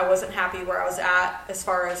him, I wasn't happy where I was at as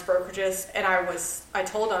far as brokerages. And I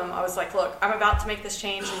told him, I was like, look, I'm about to make this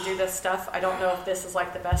change and do this stuff. I don't know if this is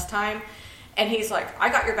like the best time. And he's like, I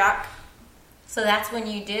got your back. So that's when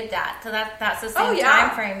you did that. So that's the same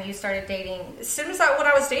time frame you started dating. As soon as when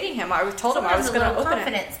I was dating him, I told him I was going to open it.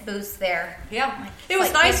 Confidence boost there. Yeah. It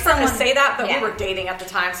was nice for him to say that, but we were dating at the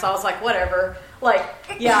time. So I was like, whatever. Like,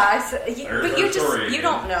 yeah, but you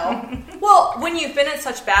don't know. Well, when you've been in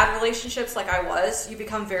such bad relationships like I was, you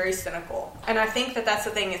become very cynical. And I think that that's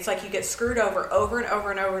the thing. It's like you get screwed over and over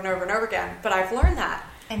and over and over and over again. But I've learned that.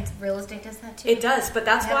 And real estate does that too. It does, but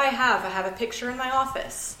that's why I have a picture in my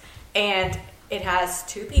office. And it has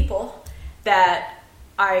two people that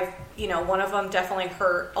one of them definitely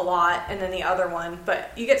hurt a lot, and then the other one.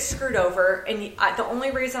 But you get screwed over, and the only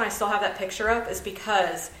reason I still have that picture up is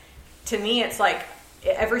because, to me, it's like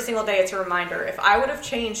every single day it's a reminder. If I would have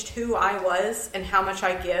changed who I was and how much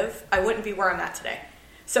I give, I wouldn't be where I'm at today.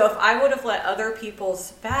 So if I would have let other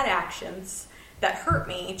people's bad actions that hurt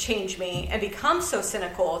me change me and become so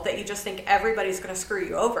cynical that you just think everybody's going to screw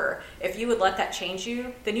you over, if you would let that change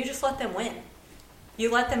you, then you just let them win. You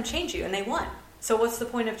let them change you, and they won. So what's the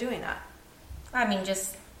point of doing that? I mean,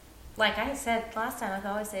 just like I said last time, I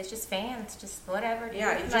always say it's just fans, just whatever.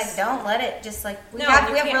 Yeah, you like just don't let it. Just like we you have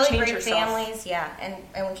can't really change great yourself. families,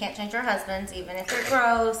 and we can't change our husbands even if they're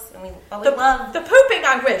gross. And we love the pooping.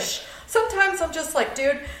 I wish sometimes I'm just like,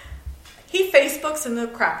 dude, he Facebooks in the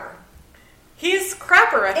crapper. He's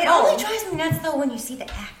crapper at home. It only drives me nuts though when you see the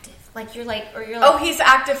active. Like you're like, oh, he's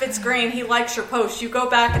active. It's green. He likes your post. You go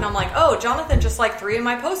back and I'm like, oh, Jonathan just liked 3 of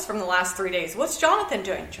my posts from the last 3 days. What's Jonathan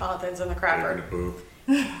doing? Jonathan's in the crapper.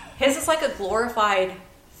 His is like a glorified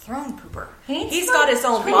throne pooper. He's got his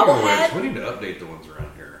own bobblehead. We need to update the ones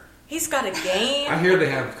around here. He's got a game. I hear they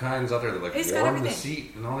have kinds out there that He's warm the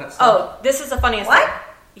seat and all that stuff. Oh, this is the funniest thing.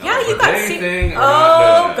 Yeah, you got seat.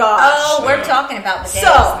 Oh gosh. Oh, we're talking about the days. So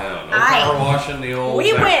no power washing the old.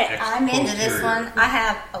 I'm into this one. I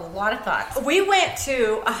have a lot of thoughts. We went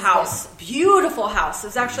to a house, beautiful house.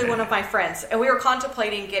 It's actually one of my friends, and we were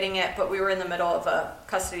contemplating getting it, but we were in the middle of a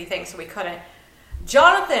custody thing, so we couldn't.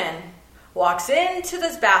 Jonathan walks into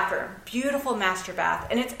this bathroom, beautiful master bath,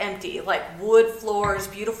 and it's empty, like wood floors,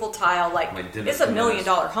 beautiful tile, like it's $1 million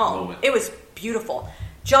home. Moment. It was beautiful.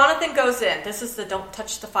 Jonathan goes in. This is the don't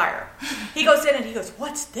touch the fire. He goes in and he goes,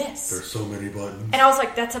 what's this? There's so many buttons. And I was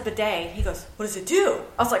like, that's a bidet. He goes, what does it do?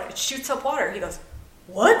 I was like, it shoots up water. He goes,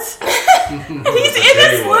 what? And he's in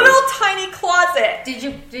this little tiny closet. Did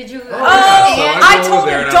you? I told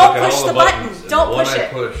him, don't push the button. Don't push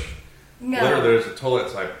it. Literally, there's a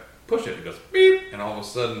toilet, so I push it. It goes beep, and all of a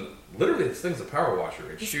sudden, literally, this thing's a power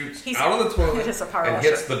washer. It shoots out of the toilet and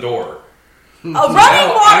hits the door. Oh,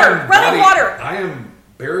 running water. I am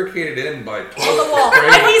barricaded in by toilet on the wall,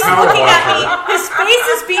 and he's looking at me. His face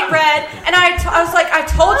is beet red, and I was like, I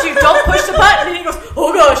told you, don't push the button. And he goes,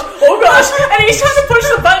 oh gosh, and he's trying to push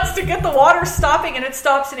the buttons to get the water stopping, and it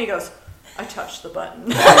stops, and he goes, I touched the button.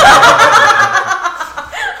 Did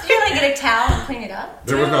you like get a towel and clean it up?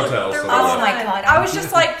 There was no towel. Oh my god! I was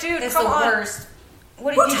just like, dude, it's come the on. Worst.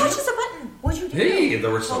 What Who did you touches do? a button? What'd you do? Hey,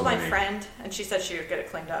 there were so told my many. friend, and she said she would get it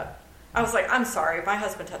cleaned up. I was like, I'm sorry, my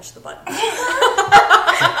husband touched the button.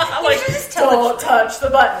 I'm like, don't touch the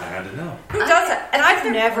button. I had to know. Who does that? And I've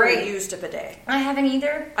never used a bidet. I haven't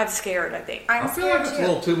either. I'm scared, I think. I feel like it's a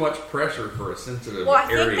little too much pressure for a sensitive I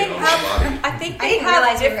think area they on have, the body. I think they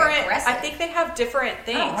have different. I think they have different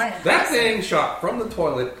things. That thing shot from the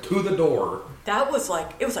toilet to the door. That was like,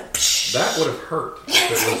 it was like. Psh. That would have hurt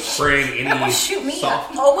if it was spraying any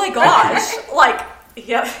soft. Oh my gosh! Like.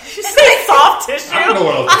 Yeah, you say soft tissue. I don't know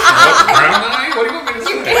what else to say. Brown eye? What do you want me to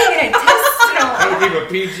say? You're getting intestinal. I would give a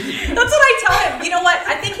PG. That's what I tell him. You know what?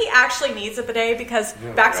 I think he actually needs a bidet because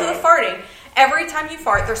back to the farting. Every time you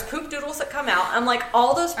fart, there's poop doodles that come out. I'm like,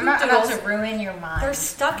 all those poop doodles. I'm about to ruin your mind. They're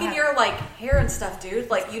stuck in your like hair and stuff, dude.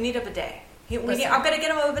 Like you need a bidet. I'm gonna get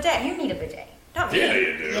him a bidet. You need a bidet. Not me. Yeah,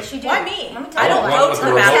 you do. Yes, you do. Why me? Let me tell I don't you go to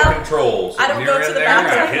the bathroom. Controls. I don't go to the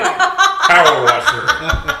bathroom. Power washer.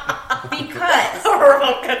 Because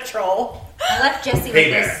remote control. I left Jesse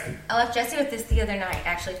with this the other night.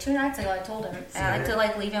 Actually, 2 nights ago, I told him, and I like to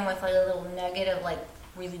like leave him with like a little nugget of like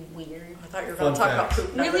really weird. I thought you were going to talk about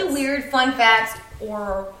poop nuggets. Really weird fun facts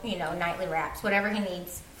or, nightly wraps, whatever he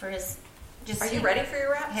needs for his... Are you ready for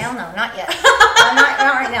your wraps? Hell no, not yet.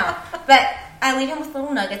 not right now. But I leave him with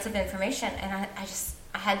little nuggets of information, and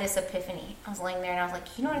I had this epiphany. I was laying there, and I was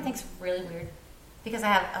like, you know what I think's really weird? Because I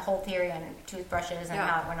have a whole theory on toothbrushes and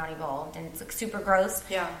how we're not evolved, and it's like super gross.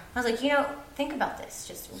 Yeah. I was like, think about this.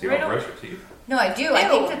 Just so you don't brush your teeth? No, I do. Ew. I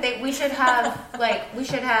think that we should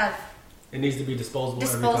have It needs to be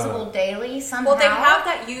disposable daily somehow. Well, they have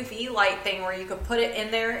that UV light thing where you can put it in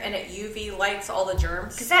there and it UV lights all the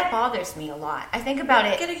germs. Because that bothers me a lot. I think about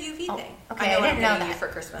it. Get a UV thing. Okay, I didn't know that. You for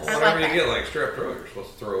Christmas. Well, whatever you get, like strep throat, you're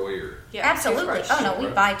supposed to throw away your... Yeah, absolutely. Oh, no,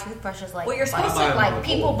 we buy toothbrushes like... Well, you're supposed to... Like,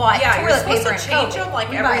 people buy toilet paper and you're supposed to change them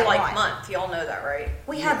like every month. You all know that, right?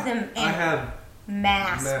 We have them in... I have...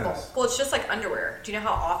 Mass. Well, it's just like underwear. Do you know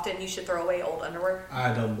how often you should throw away old underwear?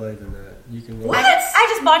 I don't believe in that. You can. What? I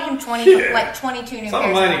just bought him 22 new pairs. Some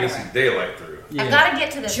of mine you can see daylight through. Yeah. I've got to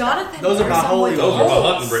get to this. Jonathan, those are my holy. Those are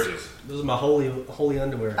my hunting britches. Those are my holy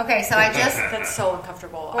underwear. Okay, so I just... That's so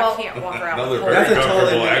uncomfortable. I can't walk around with they're very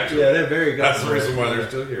comfortable, actually. Yeah, they're very comfortable. That's the reason why they're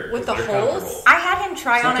still here. With the holes? I had him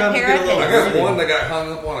try on a pair of his. I got one that got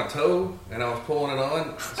hung up on a toe, and I was pulling it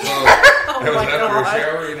on. So that was after a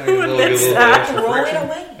shower. You get a little extra friction.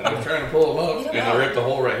 And I was trying to pull them up, and I ripped a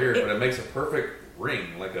hole right here, but it makes a perfect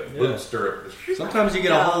ring, like a boot stirrup. Sometimes you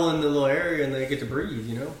get a hole in the little area and they get to breathe,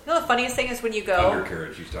 You know the funniest thing is when you go...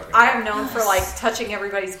 Undercarriage, she's talking about. I am known for, touching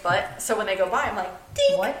everybody's butt, so when they go by, I'm like,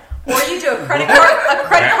 ding! What? Or you do a credit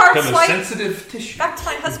card swipe. Sensitive tissue. Back to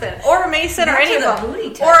my husband. Or a Mason or any of them.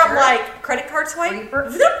 Or I'm like, credit card swipe.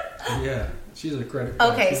 Yeah. She's a credit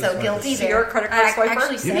card. Okay, so guilty there. You're a credit card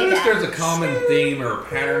swiper? You notice there's a common theme or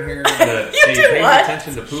pattern here that she's paying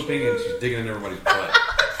attention to pooping and she's digging in everybody's butt.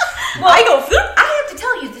 Well, I have to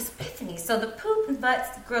tell you this epiphany. So the poop and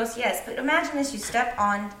butt's gross, yes, but imagine this: you step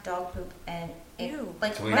on dog poop and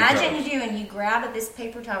imagine you do, and you grab this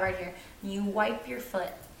paper towel right here, and you wipe your foot.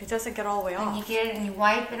 It doesn't get all the way off. And you get it, and you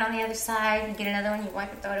wipe it on the other side, and get another one, you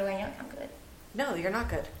wipe it, throw it away, and you're like, I'm good. No, you're not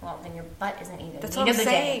good. Well, then your butt isn't either. That's what I'm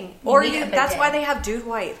saying. Or that's why they have dude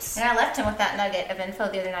wipes. And I left him with that nugget of info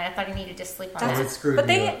the other night. I thought he needed to sleep on that. But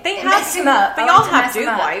they have him up. But y'all have dude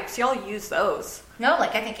wipes. Y'all use those. No, I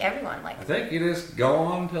think everyone I think you just go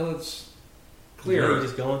on until it's clear. You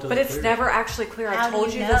just go until but it's never actually clear. I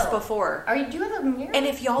told you this before. Are you doing the mirror? And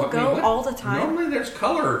if y'all go all the time, normally there's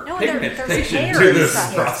color pigmentation to this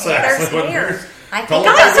process. There's hairs. I think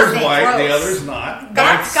guys are white, the other's not.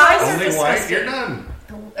 Guys are only white. You're done.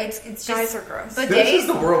 It's just, guys are gross. This is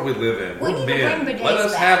the world we live in. We We're need to bring men. bidets Let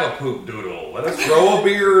us back. have a poop doodle. Let us grow a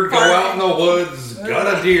beard, go out in the woods,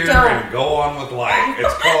 gut a deer, and go on with life.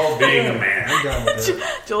 It's called being a man.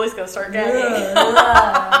 Julie's gonna start gagging.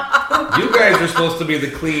 You guys are supposed to be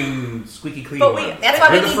the clean, squeaky clean ones. That's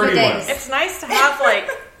why we the need pretty bidets. ones. It's nice to have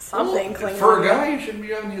something clean. For a guy, you shouldn't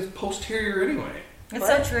be on his posterior anyway. It's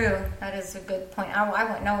so true. That is a good point. I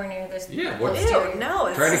went nowhere near this. Yeah, what? Ew, no,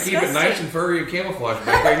 it's trying to keep it disgusting. nice and furry and camouflage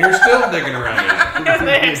back there, and you're still digging around in it. I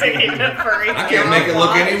can't make it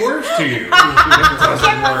look any worse to you. It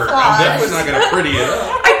doesn't work. I'm definitely not going to pretty it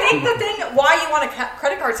up. I think the thing why you want to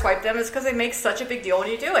credit card swipe them is because they make such a big deal when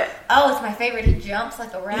you do it. Oh, it's my favorite. He jumps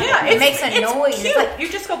like a rabbit. Yeah, it makes a noise. Cute. It's like, you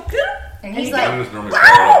just go. And he's I like, just normally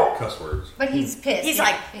call cuss words. But he's pissed. He's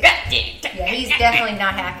like, yeah, he's definitely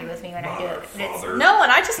not happy with me when I do it. No,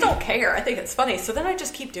 and I just don't care. I think it's funny. So then I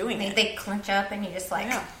just keep doing it. They clench up and you just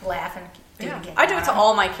laugh and do it again. I do it to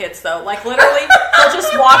all my kids though. Like literally, they'll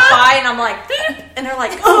just walk by and I'm like, and they're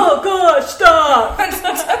like, oh gosh, stop!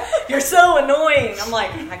 You're so annoying. I'm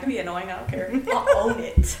like, I can be annoying. I don't care. I'll own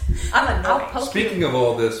it. I'm annoying. Speaking of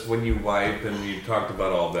all this, when you wipe and you talked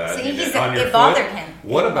about all that, it bothered him.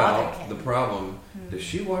 What about the problem? Does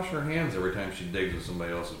she wash her hands every time she digs with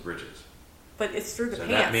somebody else's britches? But it's through the So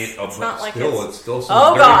pants. that means, it's not like it's still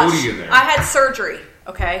some dirty booty in there. I had surgery.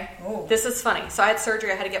 Okay, oh. This is funny. So I had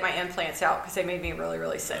surgery. I had to get my implants out because they made me really,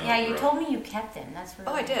 really sick. Yeah, you told me you kept them. That's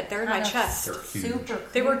really. Oh, I did. They're in my chest. They're huge. Super.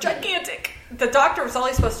 They were gigantic. The doctor was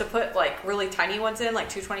only supposed to put really tiny ones in, like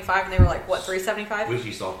 225, and they were like what 375.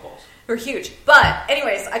 Wishy softballs. They're huge. But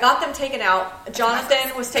anyways, I got them taken out.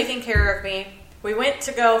 Jonathan was taking care of me. We went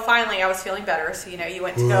to go. Finally, I was feeling better. So you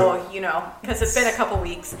went to go. Because it's been a couple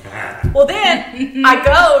weeks. Well, then I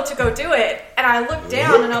go to go do it, and I look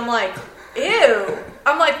down, and I'm like, ew.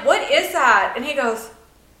 I'm like, what is that? And he goes,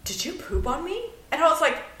 did you poop on me? And I was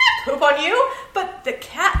like, poop on you? But the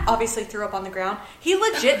cat obviously threw up on the ground. He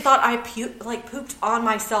legit thought I pooped on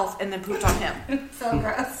myself and then pooped on him. So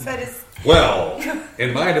gross. That is. Well,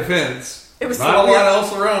 in my defense, it was not so a lot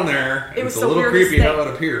else around there. It was a little creepy how it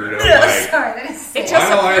appeared. Sorry, that is sick. I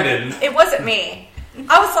know I didn't. It wasn't me.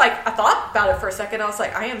 I was like, I thought about it for a second. I was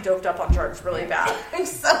like, I am doped up on drugs really bad. I'm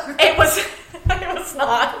so It was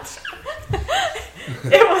not.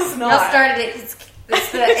 It was not. Y'all started it.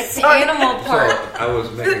 It's the animal part. So I was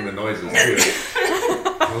making the noises too.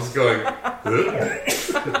 I was going.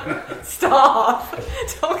 Stop!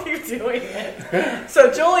 Don't keep doing it.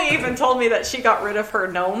 So Julie even told me that she got rid of her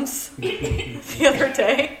gnomes the other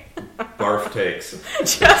day. Barf takes.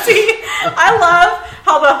 Jesse, I love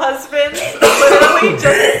how the husbands literally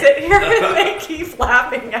just sit here and they keep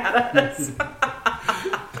laughing at us.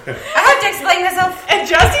 I have to explain myself. And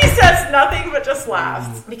Jesse says nothing but just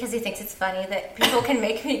laughs. Because he thinks it's funny that people can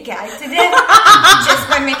make me gag to death just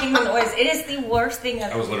by making the noise. It is the worst thing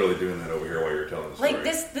ever. I was literally doing that over here while you were telling the story. Like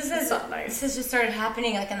this is not nice. This has just started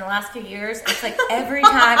happening like in the last few years. It's like every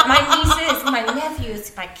time my nieces, my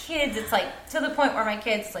nephews, my kids. It's like to the point where my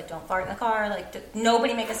kids like don't fart in the car. Like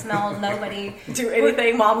nobody make a smell. Nobody do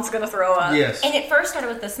anything. Mom's gonna throw up. Yes. And it first started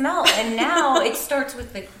with the smell, and now it starts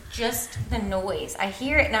with just the noise. I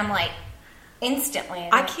hear it, and I'm like instantly.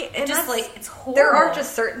 And I can't. And just like it's horrible. There are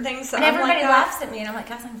just certain things that and I'm everybody like laughs at me, and I'm like,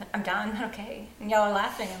 guys, I'm done. I'm okay. And y'all are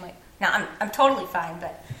laughing. I'm like, no, I'm totally fine.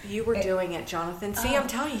 But you were doing it, Jonathan. See, I'm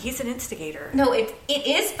telling you, he's an instigator. no, it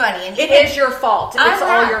is funny, and It is your fault. It's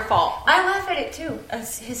all your fault. I laugh at it too,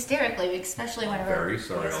 hysterically, especially whenever. Very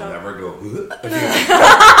sorry, I'll never go.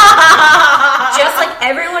 Just like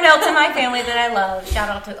everyone else in my family that I love. Shout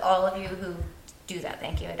out to all of you who do that.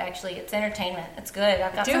 Thank you. It's entertainment. It's good.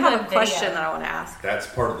 I've got I do have a question that I want to ask. That's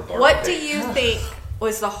part of the bar. What do you think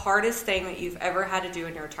was the hardest thing that you've ever had to do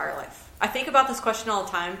in your entire life? I think about this question all the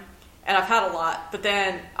time, and I've had a lot, but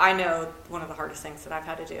then I know one of the hardest things that I've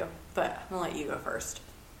had to do. But I'm going to let you go first.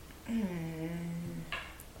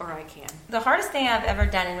 Or I can. The hardest thing I've ever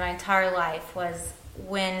done in my entire life was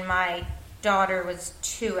when my daughter was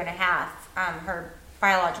 2.5. Her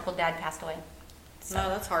biological dad passed away. So, No,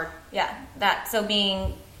 that's hard. yeah,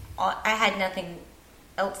 I had nothing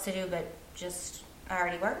else to do but just, I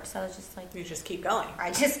already worked, so I was just like, You just keep going.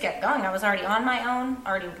 I just kept going. I was already on my own,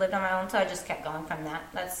 already lived on my own, so I just kept going from that.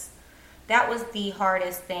 That was the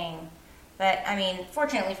hardest thing. But, I mean,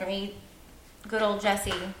 fortunately for me, good old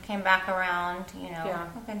Jessie came back around,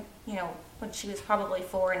 when she was probably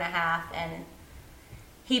 4.5, and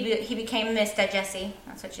he became Mr. Jesse.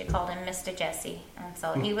 That's what she called him, Mr. Jesse. And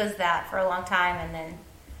so he was that for a long time, and then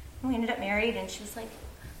we ended up married, and she was like,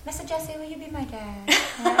 Mr. Jesse, will you be my dad?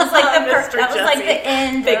 And that was like the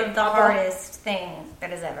end of the hardest thing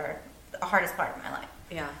that is ever the hardest part of my life.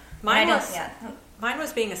 Yeah. Mine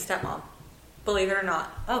was being a stepmom. Believe it or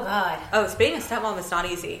not. Oh, God. Being a stepmom is not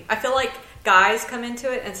easy. I feel like guys come into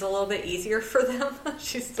it and it's a little bit easier for them.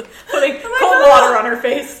 She's putting cold water on her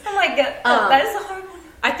face. Oh, my God. That is a hard one.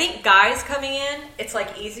 I think guys coming in, it's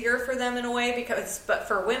like easier for them in a way but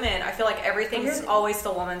for women, I feel like everything's always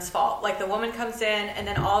the woman's fault. Like the woman comes in and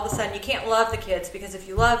then all of a sudden you can't love the kids because if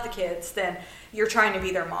you love the kids, then you're trying to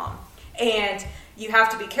be their mom. And you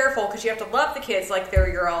have to be careful because you have to love the kids like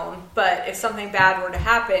they're your own. But if something bad were to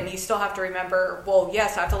happen, you still have to remember, well,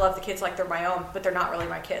 yes, I have to love the kids like they're my own, but they're not really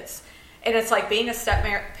my kids. And it's like being a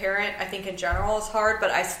step-parent, I think in general is hard,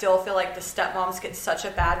 but I still feel like the stepmoms get such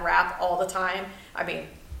a bad rap all the time. I mean,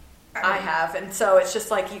 I have. And so it's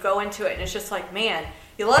just like you go into it and it's just like, man,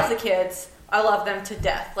 you love the kids. I love them to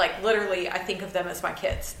death. Like, literally, I think of them as my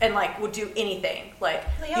kids and, like, would do anything. Like,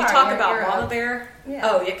 you talk about Mama Bear. Yeah.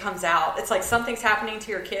 Oh, it comes out. It's like something's happening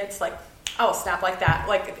to your kids. Like, oh, snap like that.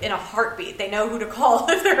 Like, in a heartbeat. They know who to call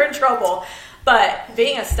if they're in trouble. But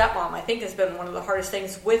being a stepmom, I think, has been one of the hardest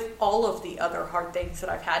things with all of the other hard things that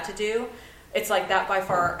I've had to do. It's like that by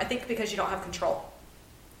far. I think because you don't have control.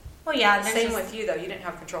 Well, yeah. Same with you, though. You didn't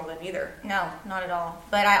have control then either. No, not at all.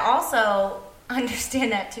 But I also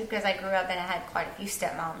understand that, too, because I grew up and I had quite a few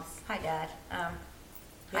stepmoms. Hi, Dad.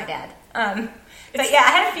 Hi, Dad. But, yeah,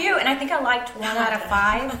 I had a few, and I think I liked 1 out of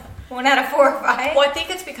 5. 1 out of 4 or 5. Well, I think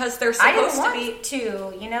it's because they're supposed to be...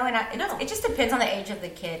 to, you know, and it just depends on the age of the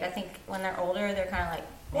kid. I think when they're older, they're kind of like...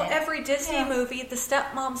 Well, every Disney movie, the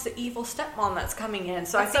stepmom's the evil stepmom that's coming in.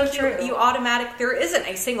 So that's I think you automatic... There isn't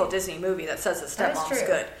a single Disney movie that says the stepmom's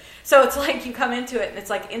good. So it's like you come into it, and it's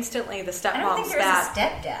like instantly the stepmom's bad. I don't think there's a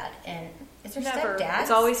stepdad, and... Is there stepdad?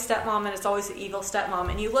 It's always stepmom, and it's always the evil stepmom.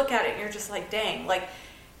 And you look at it, and you're just like, dang, like...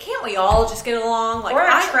 Can't we all just get along? Like, or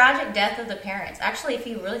a tragic death of the parents. Actually, if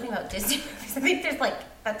you really think about Disney movies, I think there's like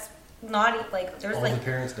that's not like there's all like the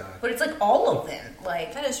parents die, but it's like all of them.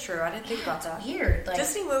 Like that is true. I didn't think about that. Weird. Like,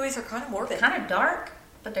 Disney movies are kind of morbid, kind of dark,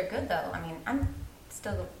 but they're good though. I mean, I've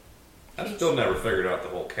still never figured out the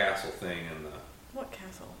whole castle thing and the what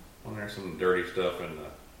castle? Well, there's some dirty stuff in the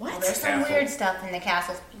what? Well, there's some weird stuff in the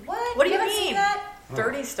castles. What? What do you mean? Seen that?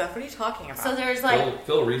 dirty stuff. What are you talking about? So there's like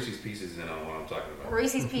Fill Reese's Pieces in on what I'm talking about.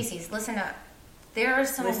 Reese's Pieces. Listen up. There is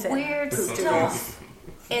some weird Poop stuff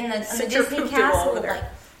in the Sit your Disney poop doodle castle. over there. Like,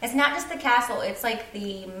 it's not just the castle. It's like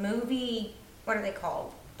the movie. What are they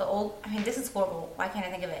called? The old. I mean, this is horrible. Why can't I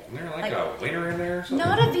think of it? Isn't there like a wiener in there or something?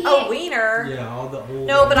 Not a a wiener. Yeah, all the old.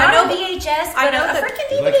 No, but I not know a VHS. I But know a that- freaking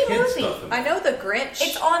There's like DVD kid movie. stuff in I know the Grinch.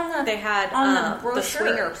 It's on the. They had on the the brochures.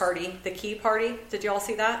 swinger party, the key party. Did you all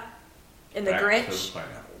see that? In the Back to Grinch.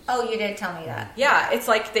 pineapples. Oh, you did tell me that. Yeah, it's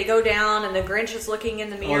like they go down and the Grinch is looking in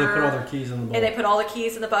the Oh, mirror. they put all their keys in the bowl. and they put all the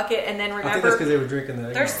keys in the bucket, and then I think that's remember. because they were drinking the.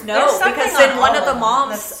 There's No, There's something because on then one all of the of them moms,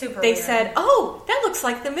 that's super they weird. said, "Oh, that looks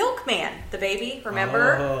like the milkman, the baby."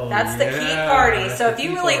 Remember? Oh, That's the key yeah, party. that's So the if you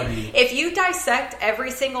key really, party. if you dissect every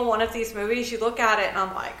single one of these movies, you look at it, and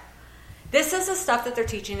I'm like, this is the stuff that they're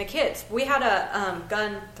teaching the kids. We had a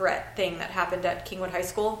gun threat thing that happened at Kingwood High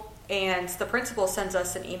School. And the principal sends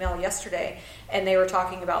us an email yesterday, and they were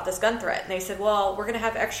talking about this gun threat. And they said, well, we're going to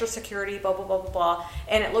have extra security, blah, blah, blah, blah, blah.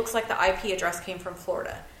 And it looks like the IP address came from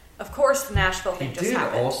Florida. Of course, the Nashville He thing just did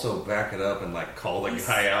happened. also back it up and like call the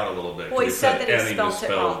guy out a little bit. Well, he said that he and spelled it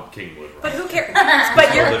misspelled Oh. wrong. Kingwood wrong. But who cares?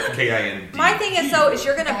 But you're, Spelled it K-I-N-D. my thing is, though, is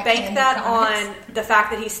you're going to Back bank in that the comments. on the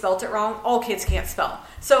fact that he spelt it wrong. All kids can't spell.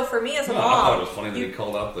 So for me as a No, I thought it mom, was funny that he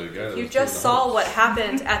called out the guy that you was just doing the saw hoax. what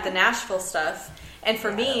happened at the Nashville stuff. And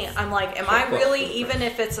for me, I'm like, am I really, even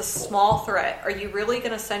if it's a small threat, are you really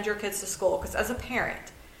going to send your kids to school? Because as a parent,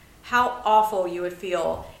 how awful you would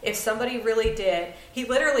feel if somebody really did. He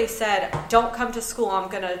literally said, don't come to school.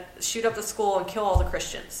 I'm going to shoot up the school and kill all the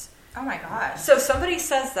Christians. Oh my gosh. So somebody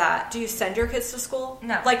says that, do you send your kids to school?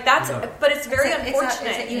 No. Like that's, No. but it's very It's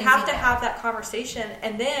unfortunate. an You easy have to no. have that conversation,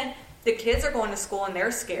 and then the kids are going to school and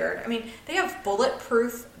they're scared. I mean, they have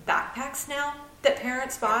bulletproof backpacks now that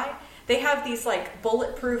parents buy. They have these like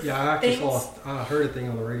bulletproof Yeah, I actually things. I heard a thing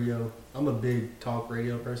on the radio. I'm a big talk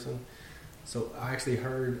radio person, so I actually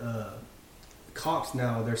heard cops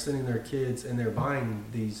now. They're sending their kids and they're buying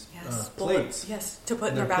these plates. Yes, to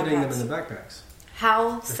put in And their they're putting them backpacks. in the backpacks.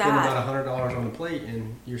 How They're spending about sad. $100 on the plate,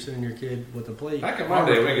 and you're sending your kid with a plate. Back in my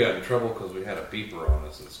day, we got in trouble because we had a beeper on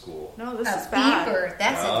us in school. No, this A is bad. beeper.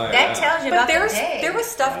 That's Oh, that yeah. tells you But about the day. there was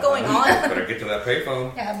stuff going on. Better get to that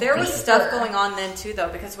payphone. Yeah, There was beeper. stuff going on then too, though,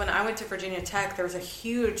 because when I went to Virginia Tech, there was a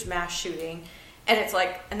huge mass shooting, and it's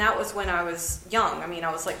like, and that was when I was young. I mean,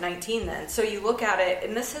 I was like 19 then. So you look at it,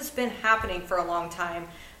 and this has been happening for a long time.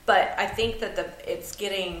 But I think that it's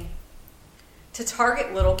getting to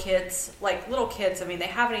target little kids. Like little kids, I mean, they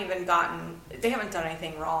haven't done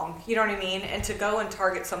anything wrong. You know what I mean? And to go and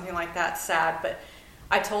target something like that's sad. But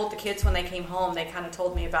I told the kids when they came home, they kind of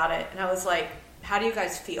told me about it, and I was like, "How do you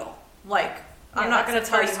guys feel?" Like, I'm not that's going the to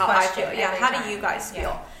tell you first how I question feel. Yeah, every how time. do you guys feel?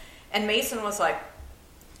 Yeah. And Mason was like,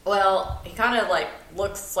 well, he kind of like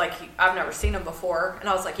looks like I've never seen him before. And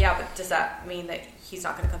I was like, yeah, but does that mean that he's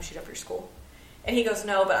not going to come shoot up your school? And he goes,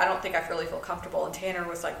 no, but I don't think I really feel comfortable. And Tanner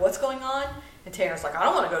was like, what's going on? And Tanner's like, I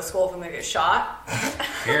don't want to go to school if I'm going to get shot.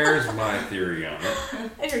 Here's my theory on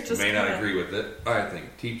it. And you're just May not kinda- agree with it. I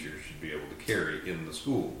think teachers should be able to carry in the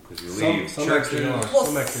school because you Some- leave some churches, actually are. Well,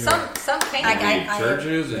 Some actually some can. you leave I-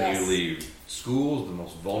 churches, and yes. you leave schools, the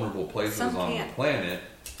most vulnerable places Some on can. the planet.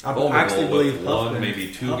 I Vulnerable actually believe with one, Huffman-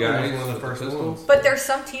 maybe two Huffman was guys one of the with first pistols. ones. But there's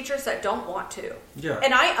some teachers that don't want to. Yeah.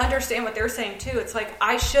 And I understand what they're saying too. It's like,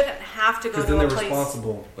 I shouldn't have to go Because to then a they're place.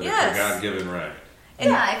 responsible. But Yes. it's a God-given right. And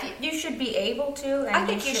yeah, if you should be able to. And I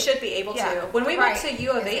think you should be able yeah, to. When we went right. to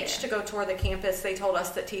U of Yeah. H to go tour the campus, they told us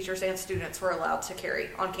that teachers and students were allowed to carry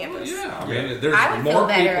on Well, campus. yeah, I mean, there's I would feel more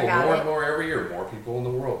better people, about more it. and more every year. More people in the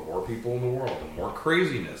world, and more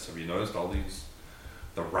craziness. Have you noticed all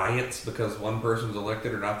the riots because one person's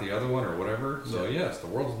elected or not the other one or whatever? So yes, the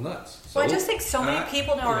world's nuts. So, Well, I just think so many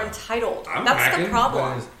people now are yeah. entitled. I'm That's hacking, the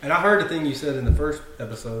problem. And I heard the thing you said in the first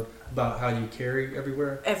episode about how you carry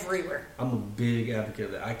everywhere. Everywhere. I'm a big advocate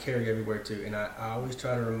of that. I carry everywhere too, and I always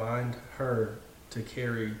try to remind her to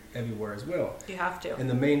carry everywhere as well. You have to. And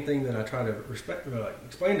the main thing that I try to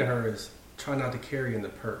explain to her is try not to carry in the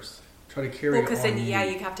purse. Try to carry Well, it because on then, yeah,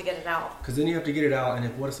 you have to get it out. Because then you have to get it out,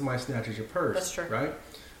 and what if somebody snatches your purse? That's true. Right?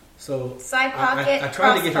 So Side pocket, I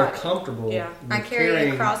try to get her crossbody. comfortable. Yeah. with I carry a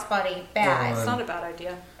carrying crossbody bag. It's not a bad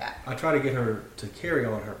idea. I try to get her to carry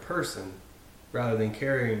on her person rather than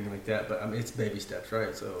carrying like that. But I mean, it's baby steps,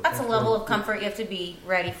 right? So That's a level of comfort you have to be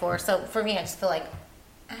ready for. So for me, I just feel like,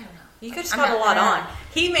 I don't know. You could just I'm have a not- lot I'm on.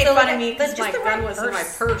 He made So fun like- of me because but my just the gun right was in my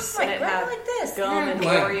purse. purse and Like, it right had like this. gum and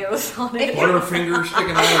Like- Oreos on it. Butterfingers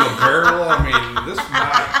sticking out of the barrel. I mean, this is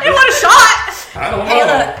not. I want a shot! I don't know. Hey,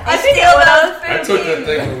 look, I think still it those was. I took that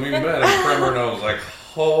thing when we met in Kremer, and I was like,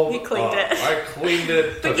 Hold You cleaned up. it. I cleaned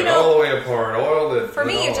it, took you it know, all the way apart, oiled it. For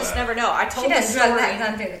me, you just never know. I She told the doesn't drug that story.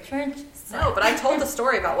 gun through the trenches. No, but I told the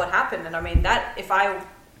story about what happened, and I mean that if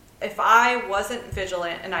I wasn't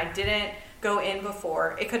vigilant and I didn't go in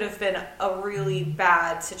before, it could have been a really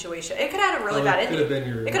bad situation. It could have had a really bad ending.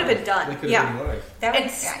 It could have been done. It could have been your life.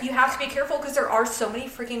 And you have to be careful because there are so many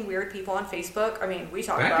freaking weird people on Facebook. I mean, we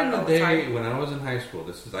talk Back about in it the all the day time. when I was in high school,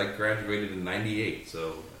 I graduated in '98,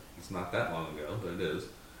 so it's not that long ago, but it is.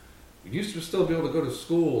 You used to still be able to go to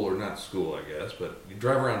school, or not school, I guess, but you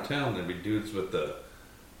drive around town and there'd be dudes with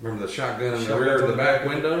remember the shotgun in the rear of the back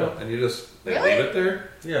window, and they leave it there?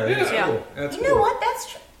 Yeah, that's Yeah. cool. That's You know what?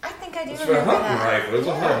 That's true. I think I do It's a remember hunting that. rifle. It's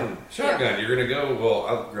a hunting shotgun. Yeah. You're going to go, well,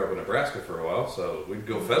 I grew up in Nebraska for a while, so we'd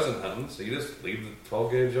go pheasant hunting, so you just leave the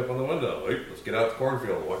 12 gauge up on the window. Hey, let's get out the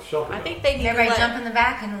cornfield, watch shelter. I go. think they need to Everybody let, jump in the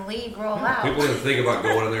back and leave, roll out. People didn't think about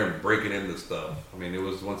going in there and breaking into stuff. I mean, it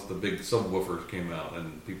was once the big subwoofers came out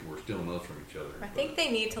and people were stealing those from each other. I think they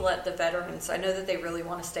need to let the veterans. I know that they really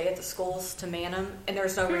want to stay at the schools to man them, and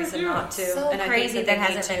there's no reason not to. So and I think crazy that they need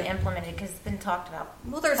hasn't to. been implemented because it's been talked about.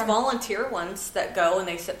 Well, there's volunteer ones that go and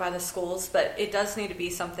they sit by the schools, but it does need to be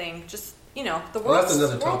something. Just the Well, world's, that's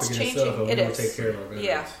another world's topic in changing. itself. It We will is. take care of our veterans.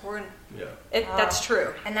 Yeah, we're. Yeah. That's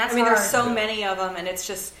true. And that's there's hard. so many of them, and it's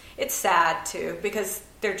sad too because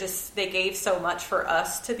they gave so much for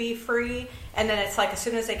us to be free, and then it's like as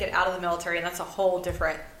soon as they get out of the military, and that's a whole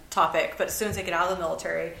different topic. But as soon as they get out of the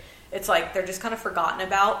military, it's like they're just kind of forgotten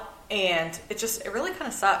about, and it really kind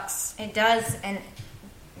of sucks. It does, and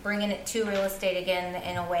bringing it to real estate again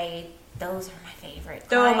in a way, those are my favorite.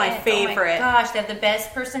 They're my clients. favorite. Oh my gosh, they have the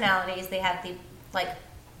best personalities. They have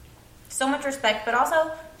so much respect, but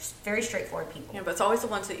also just very straightforward people. Yeah, but it's always the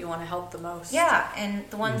ones that you want to help the most. Yeah, and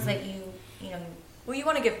the ones that you know. Well, you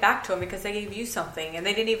want to give back to them because they gave you something, and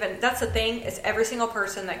they didn't even. That's the thing is every single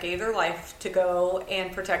person that gave their life to go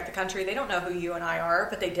and protect the country. They don't know who you and I are,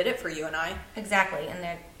 but they did it for you and I. Exactly,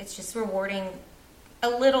 and it's just rewarding, a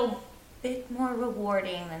little bit more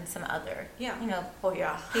rewarding than some other. Yeah. Oh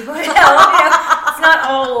yeah. People help. It's not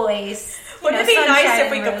always. Wouldn't it be nice sunshine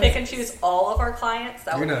if we and could pick and roses. choose all of our clients?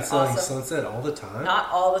 That You're would not be selling awesome. Sunset all the time? Not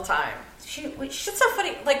all the time. Shoot, It's so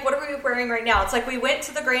funny. Like, what are we wearing right now? It's like we went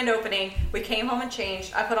to the grand opening. We came home and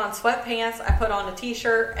changed. I put on sweatpants. I put on a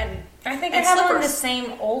t-shirt and I think and I have on slippers. the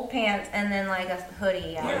same old pants and then like a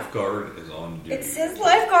hoodie. Lifeguard is on duty. It says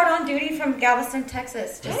lifeguard on duty from Galveston,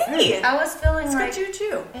 Texas. Hey, I was feeling it's like good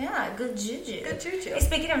juju. yeah, good juju. Good juju. Hey,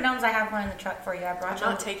 speaking of gnomes, I have one in the truck for you. I brought I'm you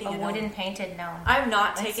not taking a gnome. wooden painted gnome. I'm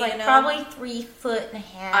not It's taking like a gnome. probably 3.5 feet.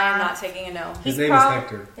 I am not taking a gnome. His name is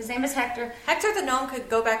Hector. His name is Hector. Hector the gnome could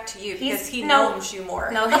go back to you because he no. gnomes you more.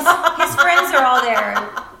 No, his friends are all there.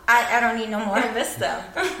 I don't need no more. I miss them.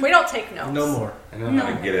 We don't take gnomes. No more. I know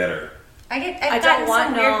how to get at her. I don't gotten want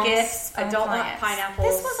some weird gnomes. gifts. I From don't want clients. pineapples.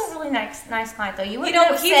 This was a really nice client, though. You You wouldn't know,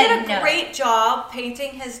 have he said did a no. great job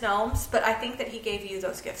painting his gnomes, but I think that he gave you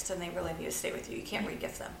those gifts and they really need to stay with you. You can't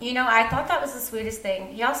re-gift them. You know, I thought that was the sweetest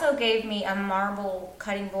thing. He also gave me a marble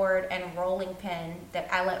cutting board and rolling pin that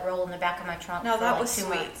I let roll in the back of my trunk. No, for that like was 2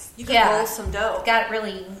 sweet. months. You could roll some dough. It got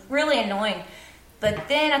really, really annoying. But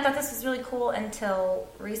then I thought this was really cool until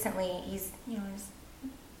recently. He's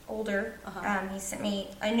older. Uh-huh. He sent me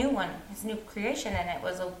a new one, his new creation, and it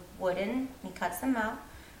was a wooden. He cuts them out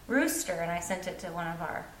rooster, and I sent it to one of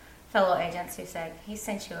our fellow agents who said he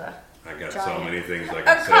sent you a. I got Giant. so many things I A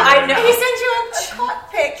can say. I right know. now. He sent you a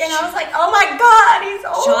cockpick, and I was like, "Oh my god, he's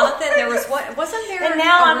old." Jonathan, there was what? Wasn't there And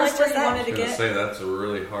now a I'm like, rooster what's you that? wanted I to was going to get? say that's a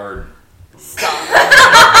really hard.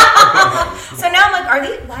 So now I'm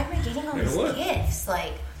like, why am I getting all Yeah, these what? gifts?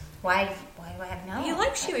 Like, why do I have no? He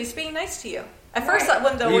likes you. He's being nice to you. At Right. first,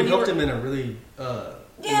 when You you helped were him in a really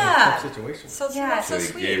Yeah. tough situation. so Yeah. So so he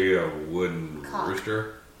sweet. gave you a wooden Cock.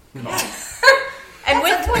 rooster. And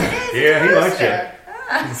That's what it is. Yeah, he likes Rooster.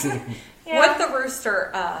 Yeah. with the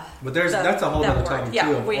rooster, But there's The- that's a whole that other word. topic Yeah,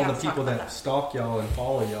 too of we all have the to talk people about that that. stalk y'all and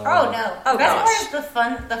follow y'all. Oh no! Oh, That's gosh.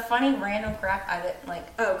 where the funny random crap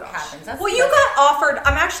oh gosh. happens. That's Well, you that's- got offered.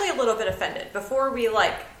 I'm actually a little bit offended. Before we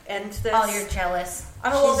end this, Oh, you're jealous.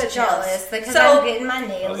 I'm a little She's bit jealous. because So- I'm getting my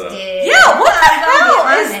nails Hold up. did. Yeah, what the I'm gonna get hell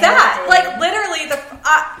my is nails that? did. Like literally,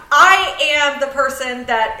 I am the person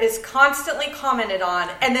that is constantly commented on,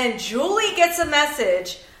 and then Julie gets a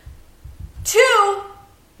message to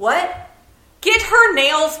what? Get her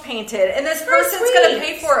nails painted, and this Very person's going to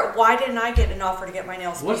sweet. pay for it. Why didn't I get an offer to get my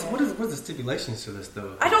nails What's painted? what is the stipulations to this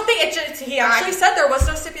though? I don't think it. He actually said there was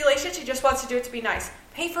no stipulation. She just wants to do it to be nice.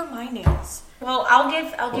 Pay for my nails. Well, I'll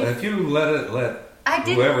give. Well, if you let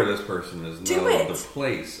whoever this person is Do know it. the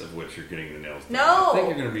place of which you're getting the nails done. No. I think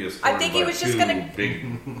you're going to be escorted I think he by was just two gonna- big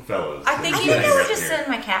fellas. I think I he think was I would right just here. send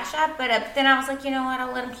my cash app, but then I was like, you know what?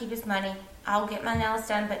 I'll let him keep his money. I'll get my nails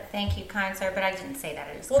done, but thank you, kind sir. But I didn't say that.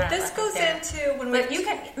 I just Well, kinda this left it goes there. into when But we. you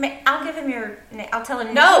can. I'll give him your. I'll tell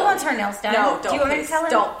him. No. He wants her nails done. No, Do don't. you want me to Please. tell him?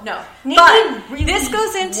 Don't. No. Nikki But really this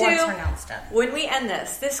goes into wants her nails done. when we end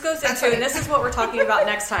this. This goes into, okay. and this is what we're talking about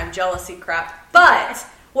next time: jealousy crap. But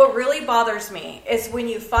what really bothers me is when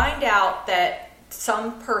you find out that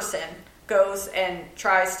some person goes and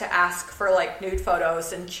tries to ask for like nude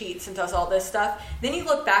photos and cheats and does all this stuff. Then you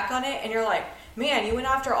look back on it and you're like, man, you went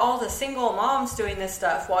after all the single moms doing this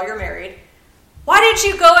stuff while you're married. Why did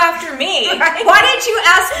you go after me? Right. Why did you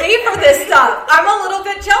ask me for this stuff? I'm a little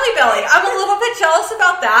bit jelly belly. I'm a little bit jealous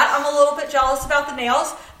about that. I'm a little bit jealous about the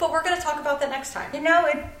nails, but we're going to talk about that next time. You know,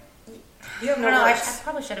 You have I no don't know. I words.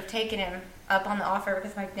 probably should have taken him up on the offer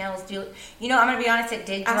because my nails do. You know, I'm going to be honest. It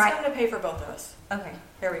did Ask dry. him to pay for both of us. Okay,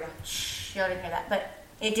 Here we go. y'all didn't hear that, but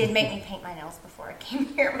it did make me paint my nails before I came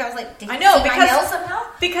here. But I was like, did I you know, see my because- nails somehow?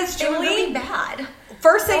 Because They were Julie, really bad.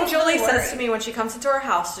 first I thing was Julie really says to worried. me when she comes into our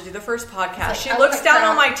house to do the first podcast, like, she I looks look down at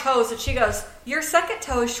on that. my toes and she goes, your second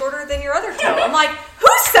toe is shorter than your other toe. I'm like,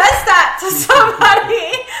 who says that to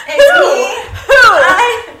somebody?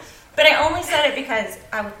 Who? But I only said it because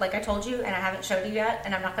like I told you, and I haven't showed you yet,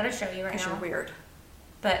 and I'm not going to show you right Because now. you're weird.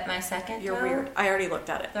 But my second You're toe, weird. I already looked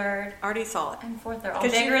at it. third, I already saw it. and fourth, they're all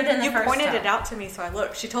 'Cause bigger than the you first pointed toe. it out to me, so I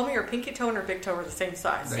looked. She told me your pinky toe and her big toe were the same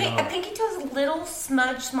size. They See, are. a pinky toe is a little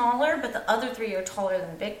smudge smaller, but the other three are taller than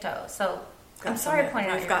the big toe. So I'm sorry I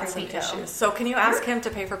pointed out We've your got some creepy toe. issues. So can you ask him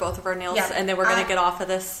to pay for both of our nails, Yeah. and then we're going to get off of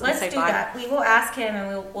this and Let's say do bye? that. We will ask him,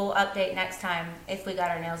 and we'll update next time if we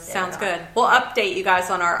got our nails done. Sounds or not. good. We'll update you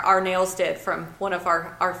guys on our nails did from one of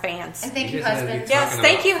our fans. And thank You you, just had to be husbands. Yes, Talking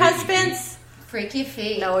thank about you, freaky husbands. Freaky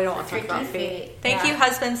feet. No, we don't want to talk Freaky about feet. Thank Yeah. you,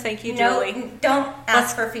 husbands. Thank you, No, Julie. don't ask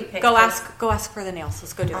Let's for feet pics. Go please. ask for the nails.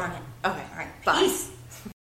 Let's go do On it. it. Okay. All right. Bye. Peace.